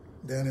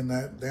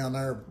 down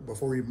there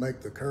before you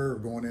make the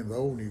curve going into the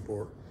old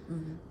Newport,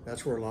 mm-hmm.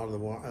 that's where a lot of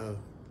the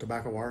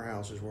tobacco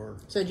warehouses were.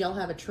 So did y'all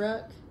have a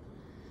truck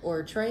or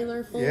a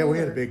trailer full? Yeah, we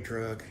had a big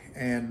truck,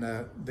 and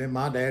then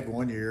my dad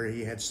one year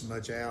he had so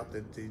much out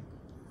that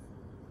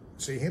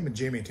him and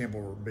Jimmy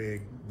Temple were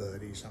big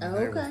buddies. I mean,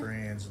 they were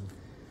friends,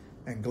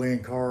 and Glenn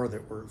Carr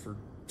that worked for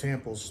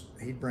Temple's,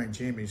 he'd bring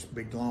Jimmy's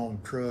big long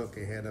truck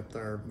he had up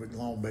there, big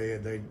long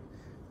bed.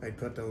 They'd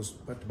put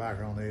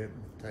tobacco on it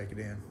and take it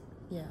in.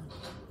 Yeah.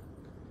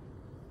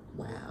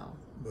 Wow.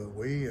 But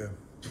we,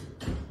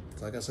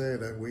 like I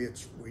said, we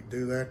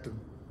do that to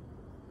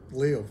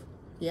live.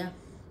 Yeah.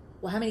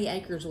 Well, how many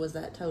acres was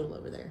that total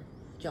over there?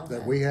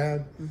 That we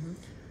had? Mm-hmm.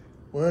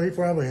 Well, he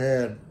probably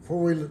had,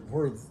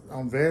 we're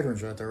on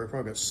Veterans right there, we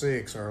probably got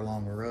 6 are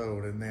along the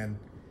road, and then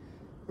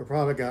we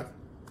probably got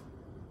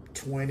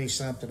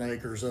 20-something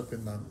acres up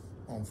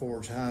on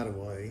Forge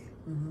Hideaway,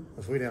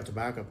 because we'd have to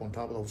back up on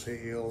top of those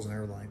hills and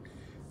everything.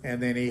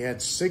 And then he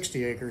had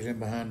 60 acres in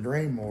behind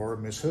Dreammore,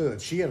 Miss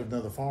Hood. She had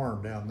another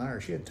farm down there.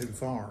 She had 2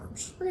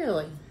 farms.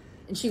 Really?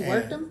 And she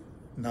worked them?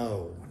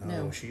 No,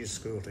 she's a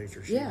school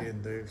teacher. She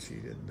didn't do.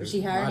 Did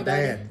she hire My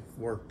anybody? dad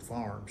worked the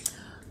farms.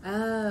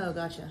 Oh,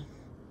 gotcha.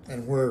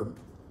 And where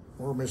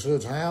Miss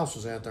Hood's house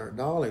was out there at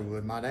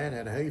Dollywood, my dad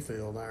had a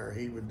hayfield there.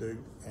 He would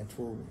do, that's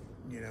where,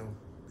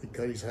 he'd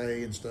cut his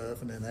hay and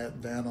stuff, and then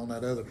that down on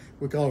that other,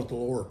 we call it the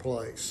lower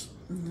place.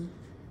 Mm-hmm.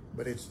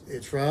 But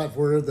it's right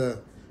where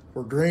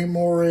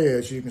Dreammore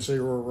is. You can see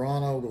where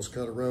Ron Ogles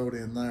cut a road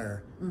in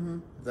there. Mm-hmm.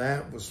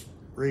 That was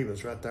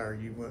Reba's right there.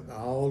 You went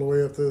all the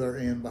way up through there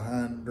in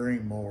behind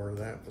Dreammore.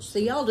 That was. So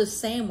y'all just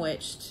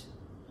sandwiched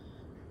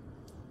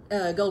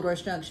Gold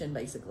Rush Junction,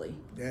 basically.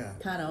 Yeah.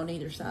 Kind of on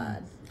either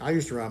side. I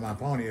used to ride my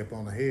pony up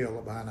on the hill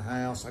up behind the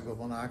house. I could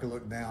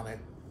look down at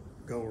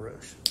Gold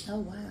Rush. Oh,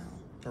 wow.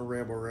 Or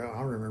Rebel Railroad.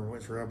 I remember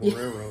which Rebel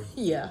Railroad.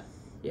 Yeah.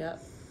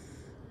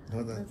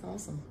 That's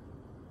awesome.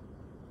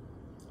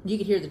 You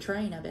could hear the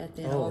train, I bet,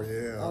 then. All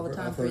the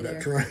time I've through heard there.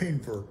 that train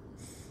for,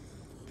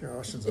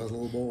 since I was a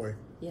little boy.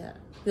 Yeah.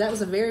 That was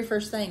the very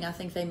first thing I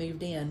think they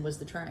moved in was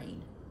the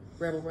train,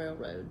 Rebel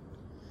Railroad.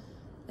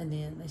 And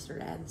then they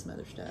started adding some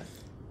other stuff.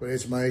 But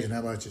it's amazing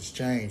how much it's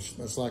changed.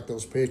 It's like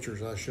those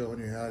pictures I was showing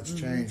you, how it's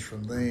changed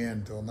from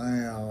then till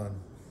now. And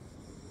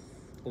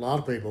a lot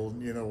of people,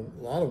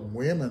 a lot of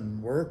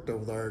women worked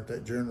over there at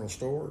that general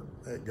store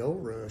at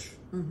Gold Rush.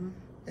 Mm-hmm.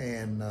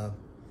 And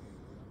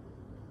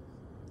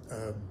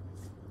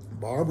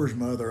Barbara's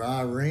mother,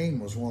 Irene,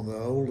 was one of the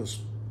oldest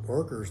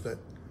workers that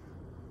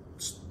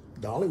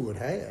Dollywood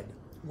had.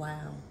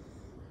 Wow.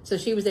 So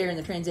she was there in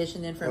the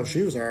transition then from... Well,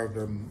 she was there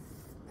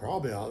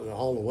probably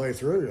all the way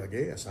through, I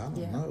guess. I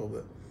don't know,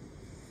 but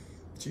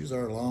she was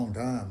there a long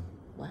time.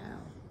 Wow.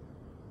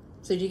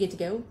 So did you get to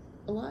go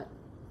a lot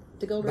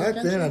to Gold Rush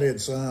Junction? Back then I did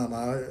some.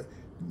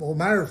 Well,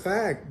 matter of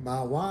fact,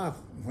 my wife,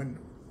 when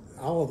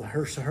all of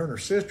her and her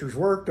sisters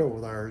worked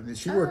over there, and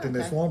she worked in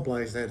this one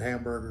place that had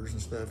hamburgers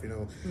and stuff,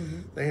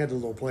 They had a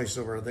little place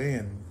over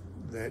then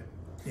that,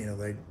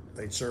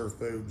 they'd serve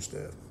food and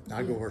stuff.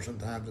 I'd go over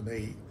sometimes and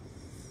eat,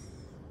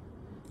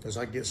 because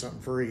I'd get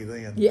something free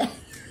then. Yeah.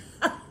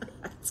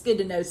 It's good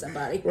to know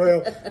somebody.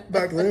 Well,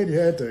 back then you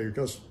had to,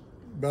 because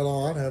about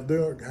all I'd have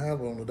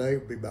on a day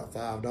would be about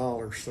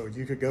 $5. So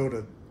you could go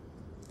to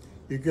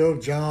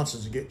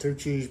Johnson's and get 2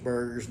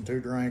 cheeseburgers and 2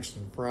 drinks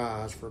and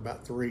fries for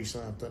about $3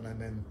 something,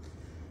 and then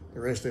the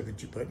rest of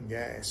it you put in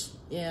gas.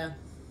 Yeah.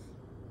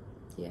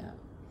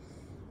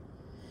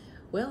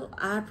 Well,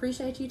 I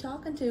appreciate you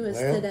talking to us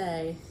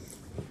today.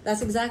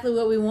 That's exactly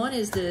what we want,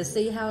 is to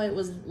see how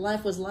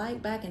life was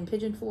like back in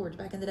Pigeon Forge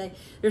back in the day.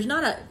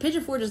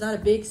 Pigeon Forge is not a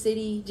big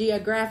city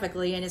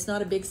geographically, and it's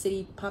not a big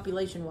city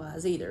population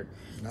wise either.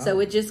 No. So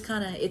it just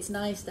it's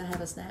nice to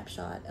have a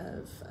snapshot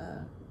of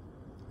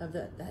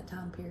that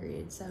time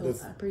period. So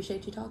I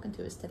appreciate you talking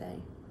to us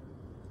today.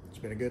 It's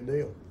been a good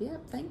deal. Yeah,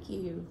 thank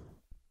you.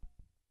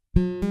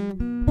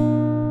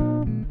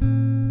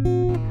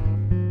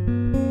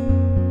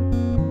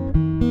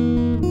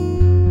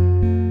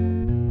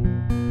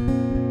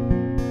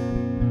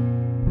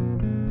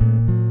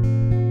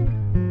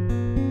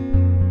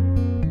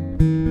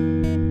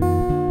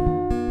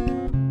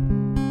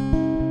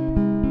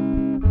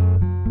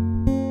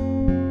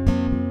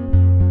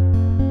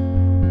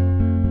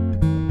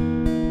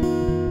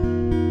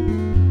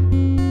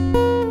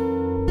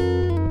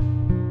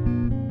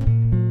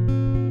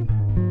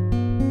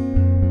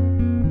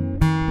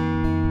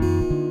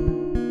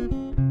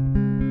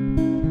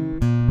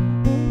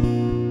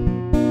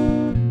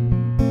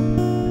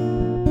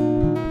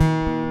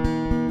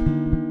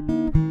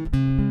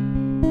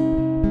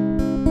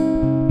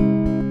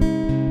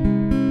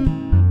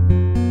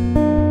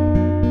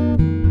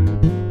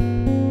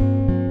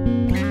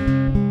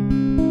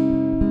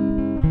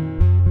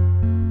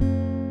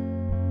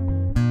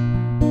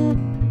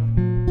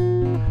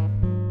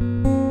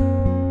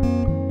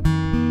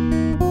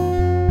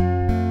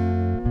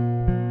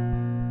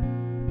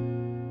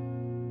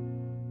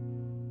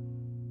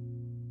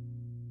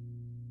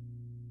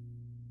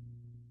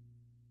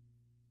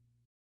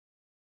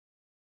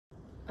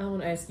 I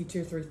want to ask you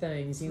 2 or 3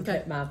 things. You can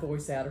cut my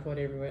voice out or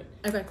whatever.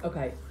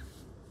 Okay.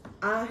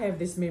 I have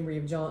this memory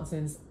of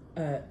Johnson's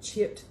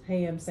chipped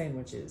ham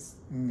sandwiches.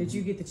 Mm-hmm. Did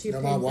you get the chipped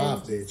ham sandwiches? My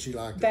wife did. She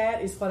liked it.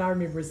 That is what I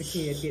remember as a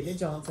kid, getting at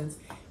Johnson's.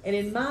 And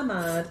in my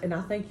mind, and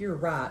I think you're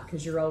right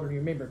because you're older and you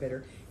remember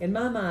better, in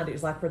my mind it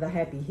was like where the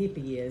Happy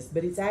Hippie is,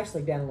 but it's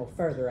actually down a little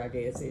further, I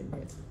guess, isn't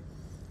it?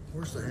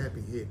 Where's the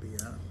Happy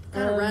Hippie?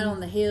 Kind of right on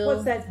the hill.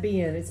 What's that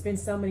been? It's been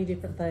so many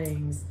different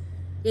things.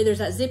 Yeah, there's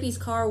that Zippy's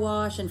Car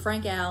Wash and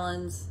Frank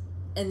Allen's.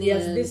 and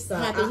then this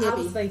side. Happy Hippie. I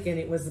was thinking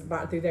it was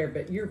right through there,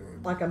 but you're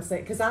like I'm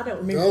saying because I don't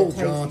remember the old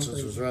Tasty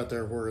Johnson's Freeze. was right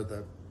there where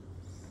the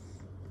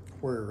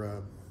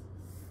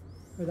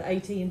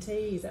AT&T,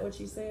 is that what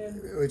you said?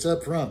 it's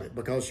up from it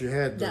because you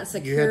had the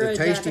Tasty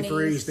Japanese.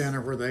 Freeze down there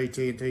where the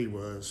AT&T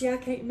was. Yeah, I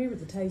can't remember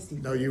the Tasty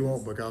No, Freeze. you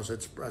won't because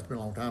that's been a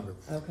long time ago.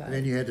 Okay. And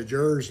then you had the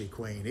Jersey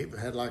Queen. It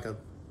had like a.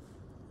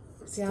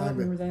 See, I don't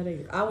remember that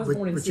either. I was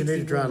born in But you need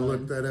to try to 61.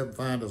 look that up and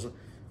find us.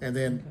 And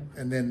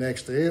then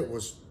next to it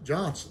was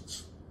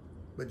Johnson's,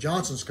 but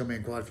Johnson's come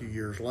in quite a few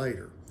years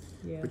later.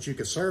 Yeah. But you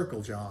could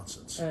circle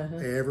Johnson's.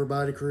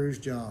 Everybody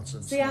cruised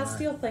Johnson's. See, I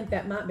still think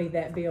that might be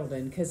that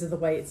building because of the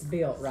way it's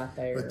built right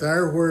there. But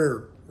there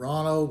where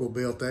Ron Ogle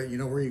built that, you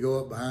know where you go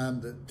up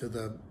behind to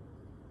the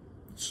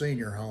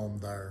senior home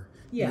there.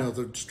 Yeah. You know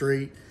the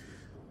street.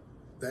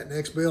 That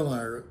next building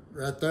there,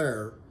 right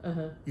there,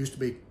 used to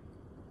be.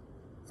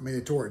 I mean,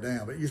 they tore it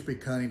down, but it used to be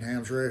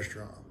Cunningham's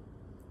restaurant.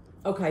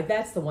 Okay,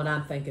 that's the one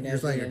I'm thinking of. You're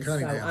thinking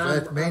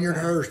Cunningham's.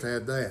 Maynardhurst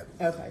had that.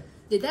 Okay.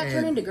 Did that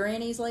turn into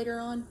Granny's later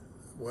on?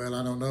 Well,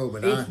 I don't know,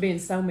 but it's been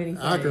so many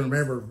things. I can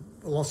remember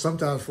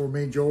sometimes for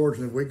me and George,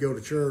 and if we'd go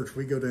to church,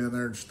 we'd go down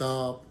there and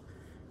stop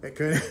at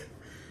Cunningham.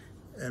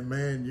 And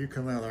man, you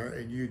come out there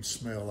and you'd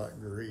smell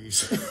like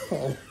grease.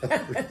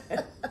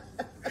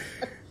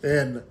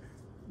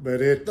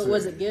 But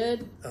was it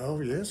good? Oh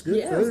yes, good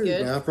Yeah, food. it was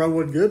good. Now, it probably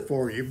wasn't good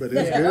for you, but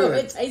it's good. Oh,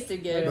 it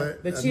tasted good.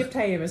 But, the chipped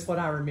ham is what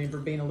I remember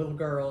being a little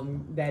girl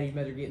and Daddy's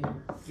mother getting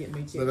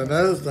me chipped. But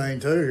another thing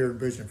too here in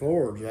Pigeon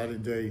Forge, I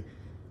didn't tell you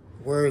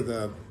where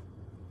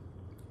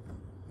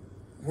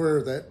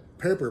that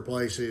pepper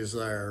place is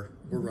there.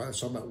 We're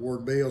talking about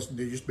Ward Bills. It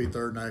used to be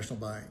Third National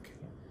Bank.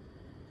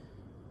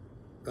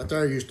 Right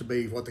there used to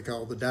be what they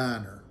call the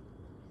diner.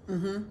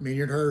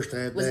 Maynardhurst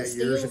had Was that it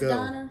years Steele's ago.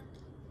 Diner?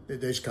 They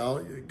just call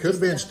it. It could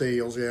have been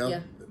Steele's,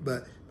 yeah.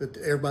 But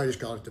everybody just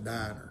called it the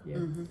diner. Yeah.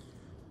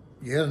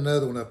 You had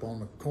another one up on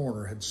the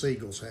corner. Had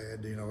Siegel's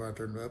had, right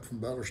there up from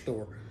Butler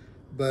Store.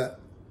 But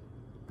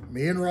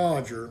me and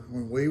Roger,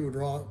 when we would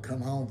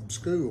come home from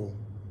school,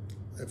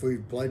 if we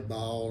played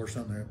ball or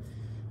something,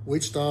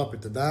 we'd stop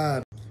at the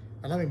diner.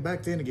 And I mean,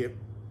 back then to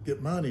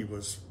get money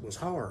was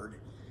hard.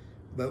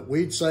 But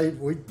we'd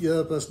give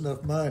up us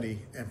enough money,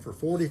 and for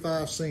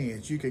 45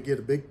 cents, you could get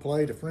a big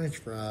plate of French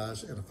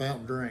fries and a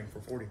fountain drink for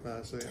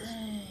 45 cents.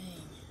 Dang.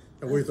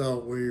 And we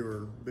thought we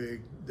were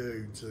big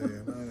dudes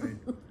then. I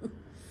mean,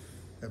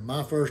 and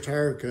my first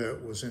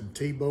haircut was in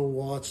T-Bo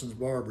Watson's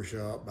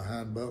barbershop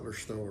behind Butler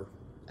Store.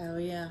 Oh,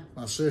 yeah.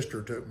 My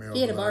sister took me over.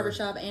 He had a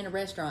barbershop and a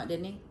restaurant,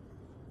 didn't he?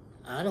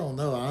 I don't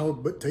know.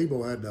 But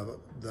T-Bo had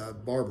the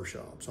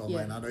barbershop. So,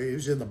 I know it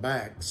was in the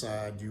back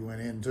side. You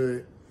went into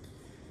it.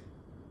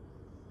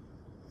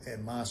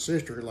 And my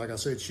sister, like I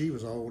said, she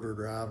was older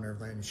driving and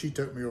everything. And she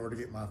took me over to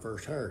get my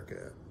first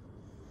haircut.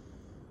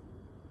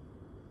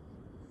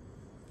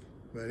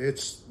 But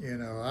it's,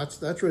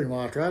 that's really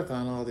why I try to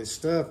find all this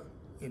stuff.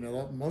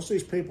 Most of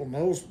these people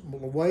knows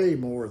way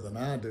more than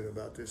I do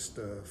about this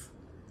stuff.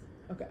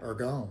 Okay. Are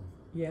gone.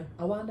 Yeah.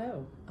 Oh, I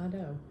know.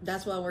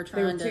 That's why we're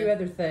trying to. There were two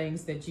other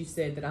things that you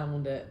said that I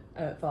wanted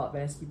to follow up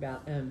and ask you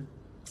about.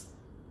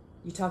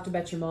 You talked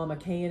about your mama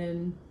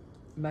canning,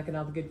 making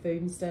all the good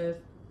food and stuff.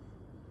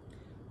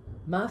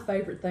 My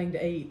favorite thing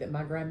to eat that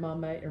my grandma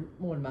made, or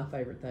one of my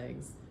favorite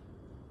things,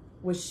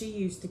 was she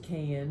used to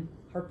can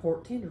her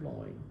pork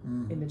tenderloin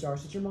in the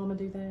jars. Did your mama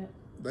do that?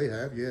 They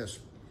have, yes.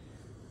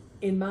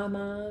 In my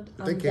mind,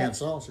 but they can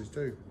sausage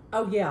too.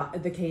 Oh yeah,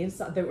 the canned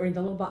sausage. They were in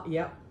the little box.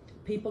 Yep.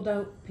 People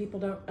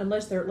don't,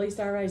 unless they're at least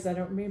our age, they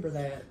don't remember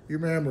that. You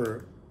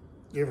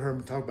ever heard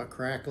me talk about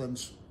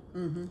cracklings?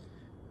 Mm-hmm.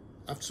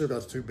 I've still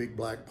got 2 big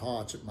black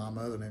pots that my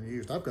mother and them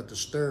used. I've got the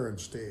stirring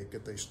stick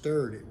that they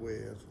stirred it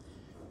with.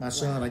 My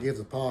son, I give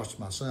the pots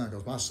to my son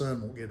because my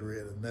son won't get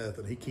rid of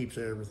nothing. He keeps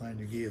everything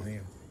you give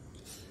him.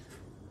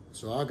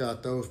 So I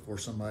got those before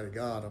somebody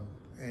got them.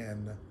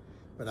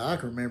 But I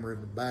can remember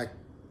in the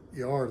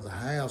backyard of the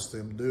house,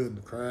 them doing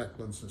the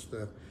cracklings and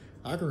stuff.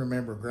 I can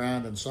remember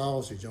grinding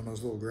sausage on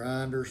those little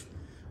grinders.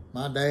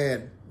 My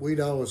dad, he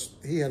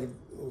had a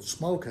little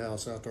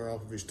smokehouse out there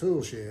off of his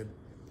tool shed,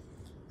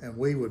 and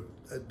we would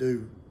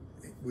do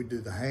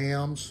the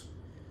hams,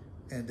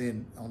 and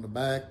then on the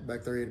back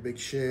there he had a big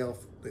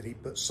shelf that he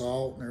put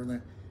salt and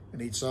everything, and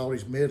he'd salt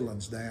his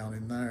middlings down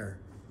in there.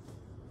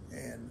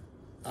 And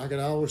I could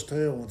always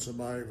tell when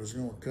somebody was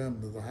going to come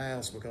to the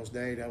house because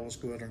Dad always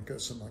go out there and cut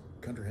some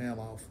country ham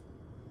off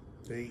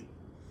to eat.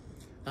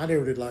 I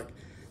never did like.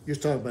 You was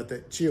talking about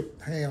that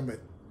chipped ham at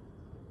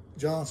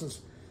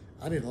Johnson's.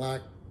 I didn't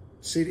like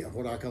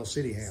what I call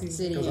city ham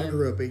because I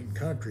grew up eating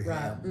country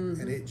ham,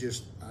 and I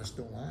just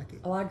don't like it.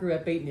 Well, I grew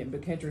up eating it,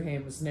 but country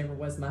ham never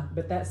was my.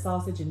 But that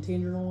sausage and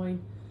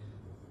tenderloin,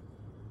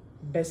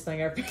 best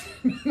thing ever.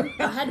 It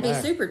had to be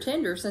super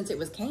tender since it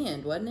was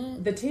canned, wasn't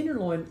it? The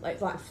tenderloin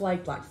like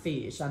flaked like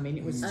fish. I mean,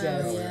 it was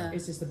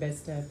it's just the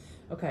best stuff.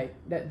 Okay,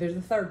 there's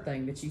the third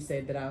thing that you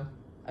said that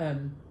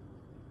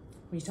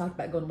when you talked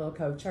about going to Little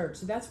Cove Church,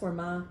 so that's where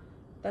my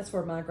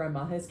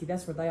grandma Husky,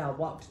 that's where they all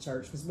walked to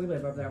church because we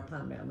live over there on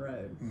Pine Mountain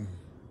Road.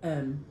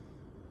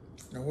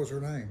 Now, what's her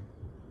name?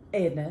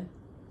 Edna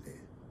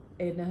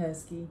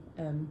Husky.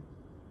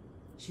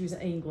 She was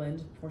in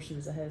England before she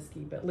was a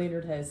Husky, but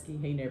Leonard Husky,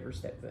 he never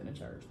stepped foot in a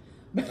church.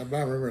 I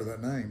remember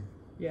that name.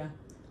 Yeah.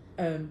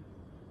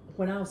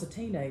 When I was a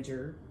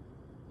teenager,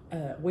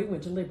 we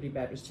went to Liberty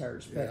Baptist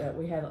Church, but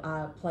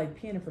I played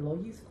piano for a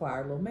little youth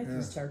choir, a little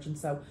Methodist church, and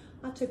so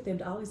I took them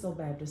to all these little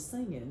Baptist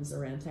singings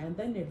around town.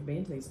 They'd never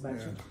been to these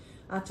Baptist.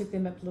 I took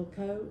them up to Little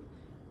Cove.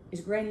 Is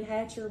Granny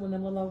Hatcher one of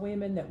them little old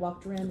women that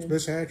walked around?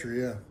 Miss Hatcher,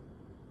 yeah.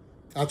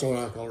 That's what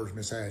I call her,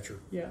 Miss Hatcher.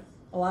 Yeah.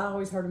 Well, I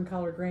always heard them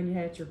call her Granny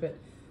Hatcher, but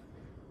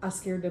I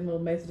scared them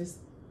little Methodist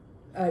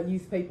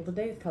youth people to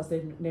death because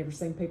they'd never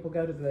seen people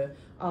go to the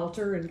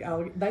altar and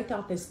they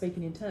thought they were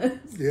speaking in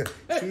tongues. Yeah.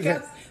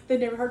 Because they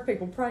never heard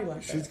people pray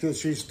like that. Because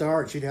she'd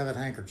have that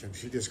handkerchief.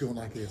 She'd just go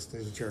like this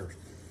through the church.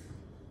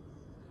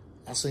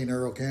 I seen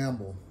Earl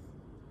Campbell,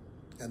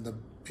 and the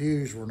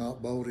pews were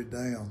not bolted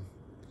down.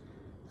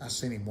 I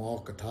seen him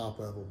walk atop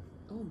of them.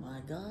 Oh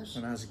my gosh.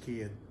 When I was a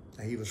kid.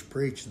 And he was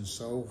preaching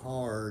so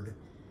hard.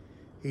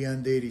 He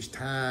undid his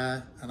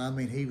tie, and I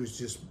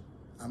didn't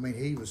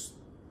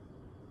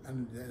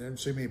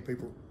see many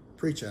people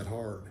preach that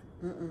hard.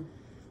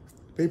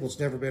 People that's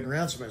never been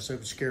around somebody so it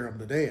would scare them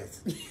to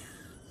death.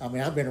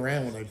 I've been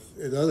around when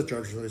the other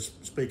churches where they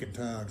speak in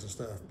tongues and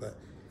stuff, but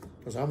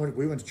because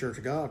we went to Church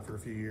of God for a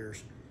few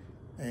years,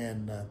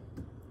 and I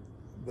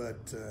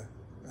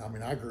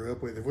grew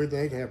up with it.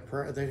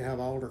 They'd have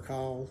altar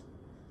calls.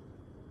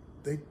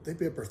 They'd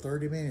be up for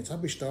 30 minutes.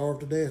 I'd be starved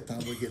to death time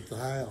we get to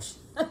the house.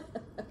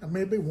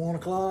 It'd be 1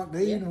 o'clock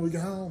the evening we go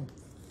home.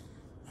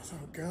 I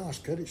thought, gosh,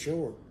 cut it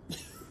short.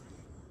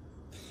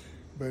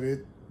 But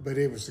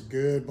it was a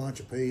good bunch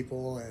of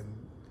people, and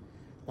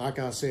like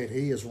I said,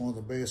 he is one of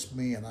the best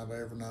men I've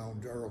ever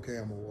known. Earl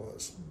Campbell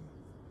was.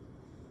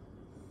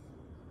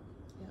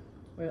 Yeah.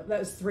 Well, that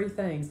was 3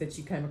 things that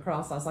you came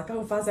across. I was like,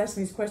 oh, if I was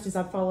asking these questions,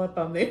 I'd follow up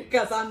on them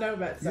because I know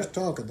about You're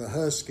talking the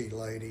Husky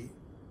lady.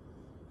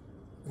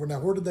 Now,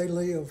 where did they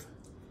live?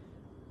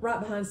 Right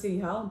behind City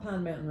Hall on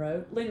Pine Mountain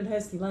Road. Leonard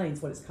Husky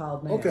Lane's what it's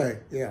called now. Okay,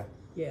 yeah.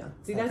 Yeah.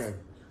 See, I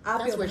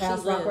built a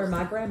house right where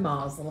my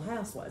grandma's little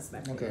house was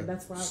back there.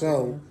 That's where I was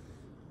living.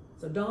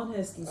 So Don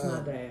Husky's my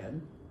dad.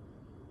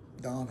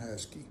 Don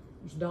Husky.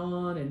 There's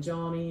Don and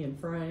Johnny and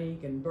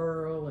Frank and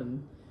Burl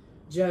and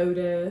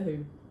Joda,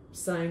 who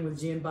sang with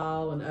Jim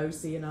Ball and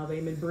Ossie and all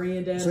them, and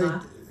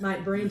Brenda.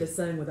 Brenda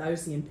sang with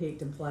Ossie and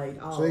picked and played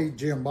all. See,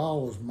 Jim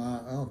Ball was my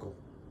uncle.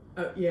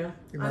 Oh yeah,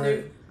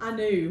 I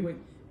knew.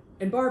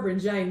 And Barbara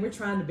and Jane, we're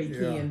trying to be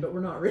kin, but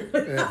we're not really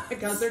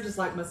because they're just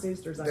like my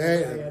sisters.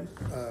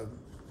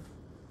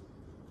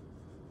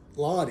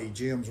 Lottie,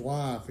 Jim's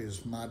wife,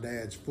 is my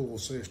dad's full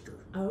sister.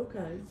 Oh,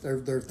 okay.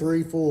 They're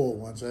 3 full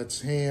ones.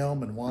 That's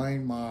him and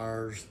Wayne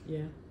Myers.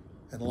 Yeah.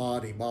 And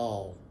Lottie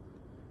Ball.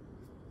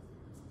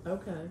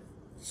 Okay.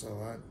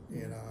 So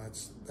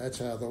that's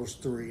how those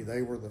 3.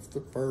 They were the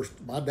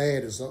first. My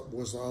dad was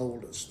the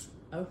oldest.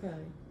 Okay.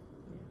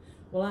 Yeah.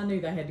 Well, I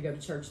knew they had to go to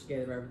church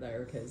together over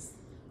there because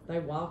they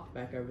walked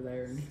back over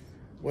there.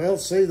 Well,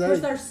 see,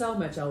 they're so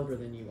much older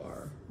than you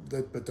are.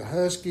 But the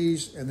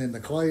Huskies and then the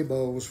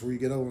Claybos, where you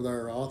get over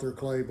there, Arthur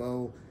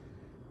Claybo,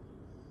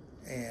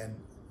 and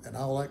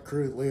all that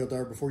crew that lived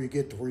there before you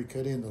get to where you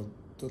cut into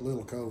the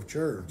Little Cove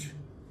Church.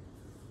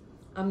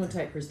 I'm going to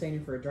take Christina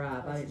for a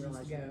drive. I didn't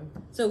realize go.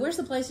 So where's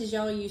the places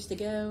y'all used to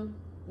go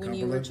when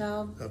you were a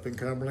child? Up in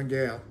Cumberland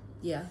Gap.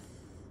 Yeah.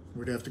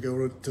 We'd have to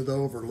go to the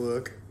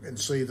Overlook and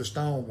see the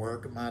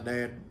stonework that my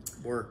dad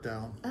worked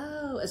on.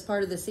 Oh, as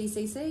part of the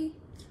CCC?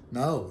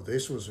 No,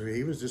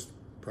 he was just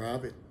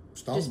private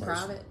stonemason. Just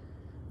private?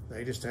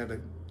 They just had a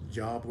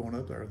job going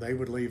up there. They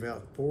would leave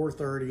out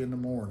 4:30 in the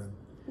morning.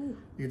 Ooh.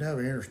 You'd have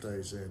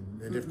interstates and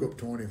they'd go up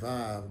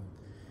 25,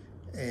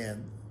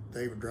 and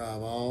they would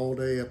drive all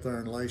day up there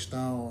and lay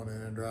stone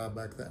and then drive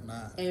back that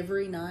night.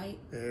 Every night?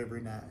 Every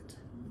night.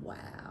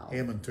 Wow.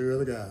 Him and 2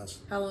 other guys.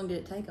 How long did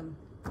it take them?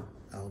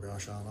 Oh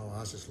gosh, I don't know.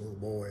 I was just a little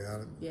boy.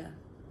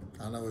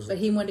 I know. But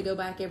he wanted to go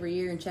back every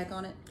year and check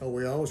on it? Oh,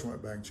 we always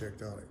went back and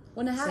checked on it.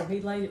 So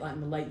he laid it like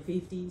in the late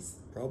 50s?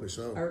 Probably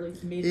so. Early,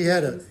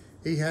 mid-50s?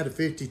 He had a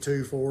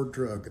 52 Ford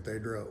truck that they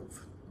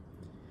drove.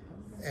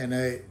 And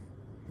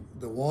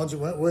the ones that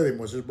went with him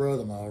was his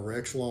brother-in-law,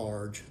 Rex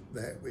Large.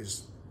 That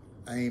was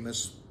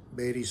Amos,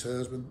 Betty's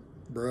husband,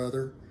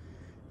 brother.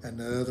 And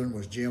the other one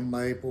was Jim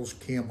Maples,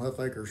 Kim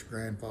Huffaker's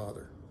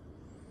grandfather.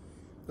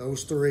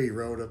 Those 3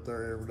 rode up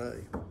there every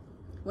day.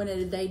 When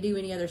did they do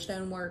any other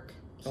stonework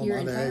here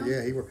in town?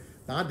 Yeah,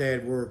 my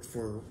dad worked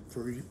for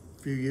a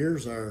few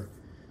years there.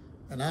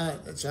 And I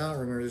don't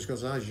remember this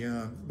because I was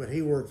young, but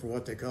he worked for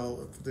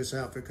this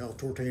outfit called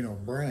Tortino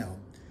 &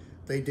 Brown.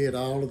 They did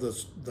all of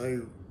this, they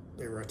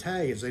were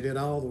Italians. They did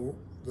all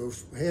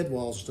those head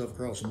walls and stuff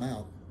across the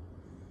mountain.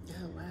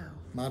 Oh, wow.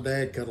 My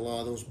dad cut a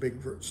lot of those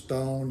big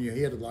stone.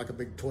 He had like a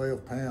big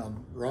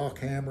 12-pound rock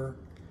hammer,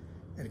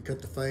 and he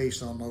cut the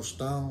face on those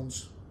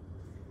stones.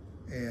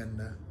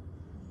 And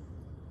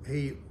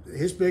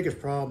his biggest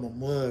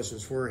problem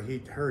is where he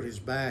hurt his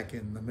back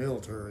in the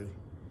military.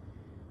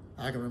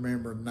 I can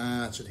remember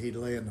nights that he'd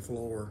lay on the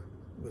floor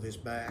with his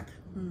back.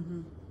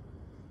 Mm-hmm.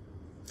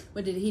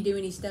 Well, did he do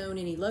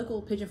any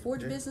local Pigeon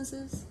Forge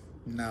businesses?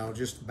 No,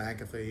 just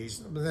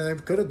McAfee's. They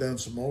could have done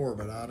some more,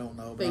 but I don't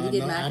know. But he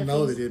did McAfee's? I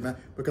know they did,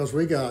 because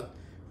we got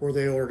where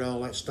they ordered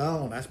all that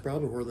stone. That's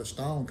probably where the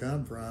stone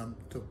come from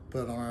to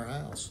put on our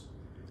house.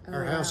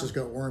 Our house has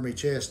got wormy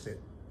chestnut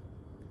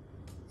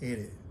in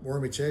it.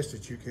 Wormy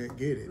chestnut, you can't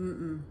get it.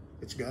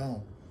 It's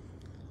gone.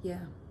 Yeah.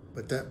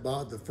 But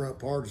the front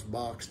part is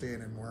boxed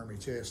in wormy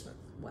chestnut.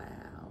 Wow.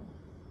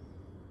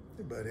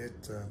 But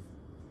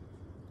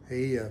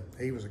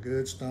he was a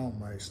good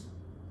stonemason.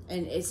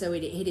 And so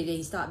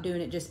he stopped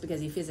doing it just because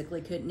he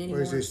physically couldn't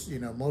anymore? Well, it's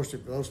just, most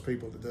of those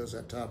people that does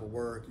that type of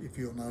work, if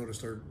you'll notice,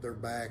 their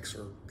backs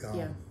are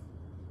gone.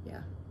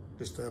 Yeah.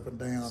 Just up and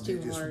down.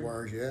 It just hard.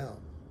 wears you out.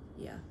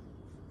 Yeah.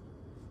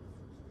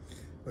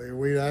 But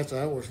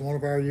that was one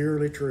of our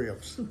yearly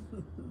trips.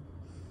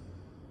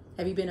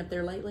 Have you been up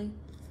there lately?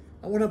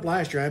 I went up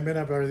last year. I haven't been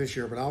up there this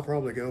year, but I'll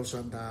probably go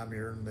sometime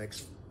here in the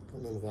next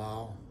little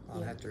while.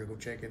 I'll have to go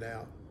check it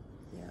out.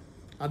 Yeah.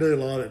 I do a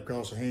lot of it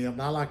because of him.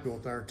 And I like to go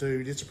up there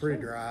too. It's a pretty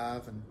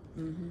drive, and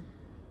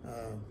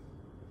of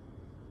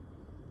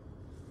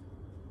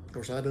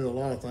course I do a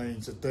lot of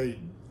things that they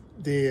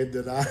did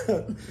that I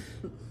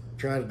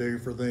try to do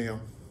for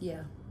them.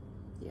 Yeah.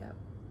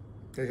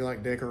 They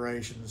like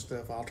decorations and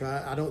stuff. I'll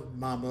try.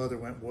 My mother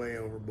went way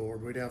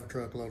overboard. We'd have a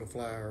truckload of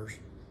flowers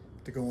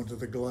to go into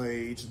the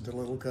glades and the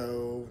little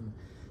cove, and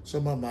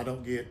some of them I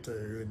don't get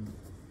to,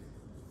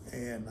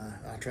 and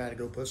I try to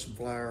go put some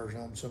flowers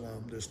on some of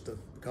them just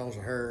because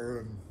of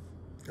her, and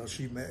because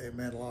it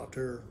meant a lot to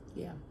her.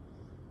 Yeah.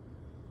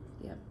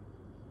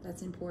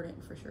 That's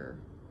important for sure.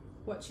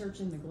 What church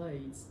in the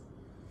Glades?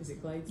 Is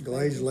it Glades?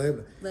 Glades,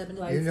 Lebanon.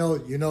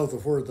 Glades. You know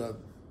where the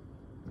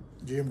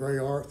Jim Gray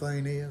art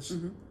thing is?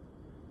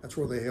 That's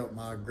where they held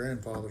my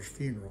grandfather's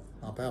funeral,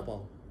 my papa.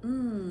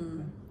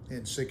 In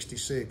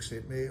 '66.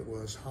 It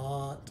was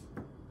hot.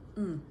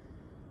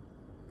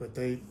 But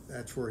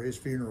that's where his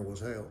funeral was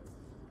held,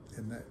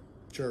 in that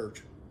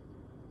church.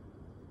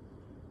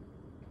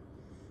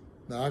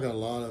 Now, I have a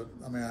lot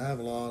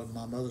of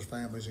my mother's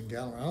family's in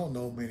Gallery. I don't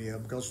know many of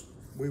them because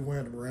we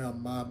went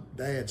around my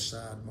dad's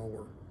side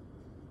more.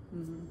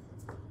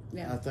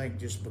 Yeah. I think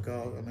just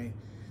because,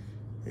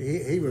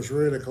 he was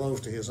really close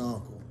to his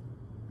uncle,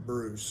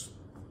 Bruce.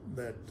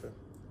 But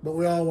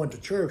we all went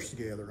to church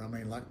together.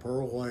 Like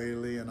Pearl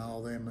Whaley and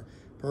all them.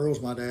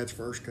 Pearl's my dad's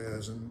first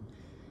cousin.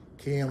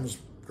 Kim's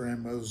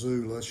grandmother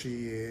Zula,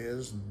 she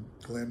is, and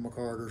Glenn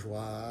McCarter's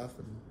wife,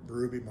 and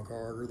Ruby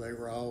McCarter. They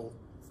were all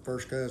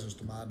first cousins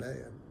to my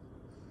dad.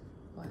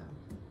 Wow.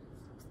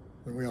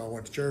 And we all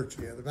went to church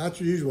together.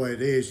 That's usually the way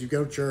it is. You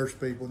go to church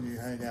people and you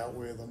hang out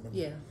with them.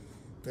 And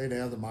they'd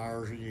have the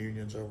Myers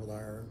reunions over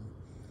there.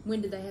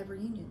 When did they have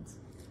reunions?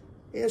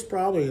 It's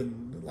probably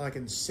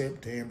in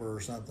September or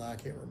something. I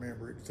can't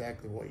remember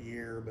exactly what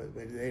year, but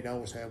they'd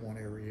always have one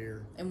every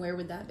year. And where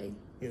would that be?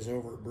 It was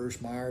over at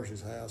Bruce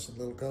Myers' house in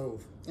Little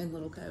Cove. In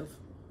Little Cove.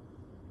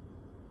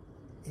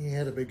 He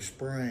had a big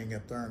spring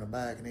up there in the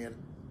back, and he had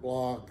a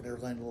block and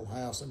everything, a little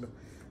house. And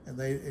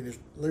it was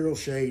a little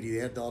shady. They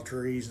had all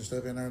trees and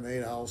stuff in there, and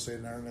they'd all sit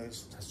in there, and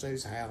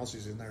there's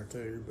houses in there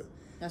too. But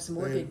that's some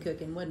more good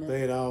cooking, wasn't it?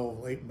 They'd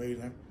all eat meat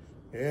in there.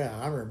 Yeah,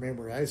 I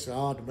remember. It's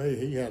odd to me.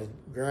 He had a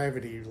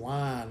gravity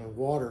line of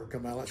water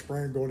come out like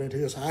spring going into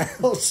his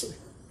house.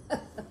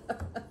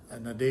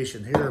 In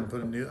addition, here and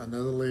put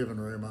another living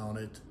room on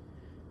it,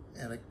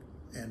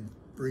 and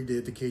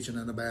redid the kitchen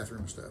and the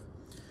bathroom stuff.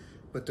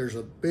 But there's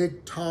a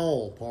big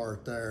tall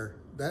part there.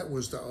 That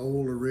was the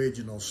old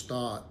original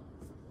Stott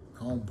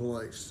home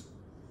place.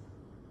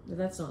 But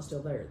that's not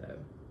still there though.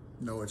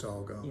 No, it's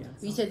all gone. Yeah,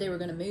 you said they were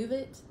going to move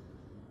it?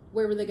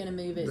 Where were they going to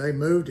move it? They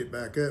moved it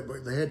back up,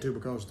 but they had to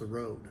because of the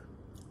road.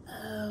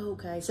 Oh,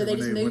 okay. So they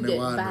just moved it back.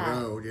 When they widened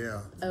the road,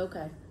 yeah.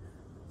 Okay.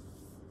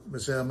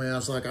 But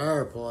it's like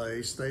our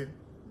place. They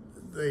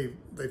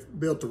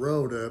built the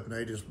road up, and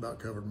they just about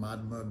covered my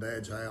mom and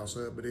dad's house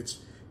up. But it's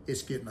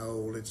getting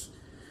old. It's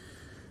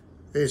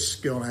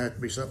going to have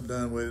to be something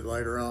done with it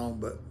later on.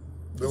 But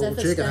the old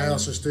chicken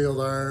house is still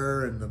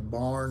there, and the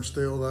barn's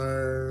still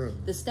there.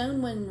 The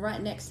stone one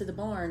right next to the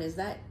barn, is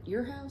that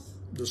your house?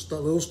 The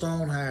little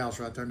stone house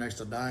right there next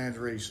to Diane's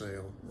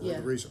resale. Yeah.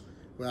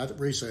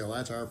 Resale,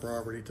 that's our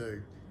property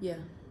too. Yeah.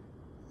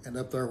 And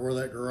up there where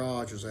that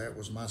garage was at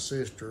was my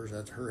sister's.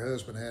 That's her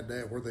husband had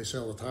that where they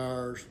sell the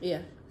tires.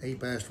 Yeah. He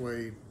passed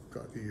away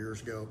a few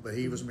years ago, but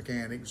he was a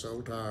mechanic,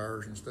 sold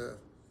tires and stuff.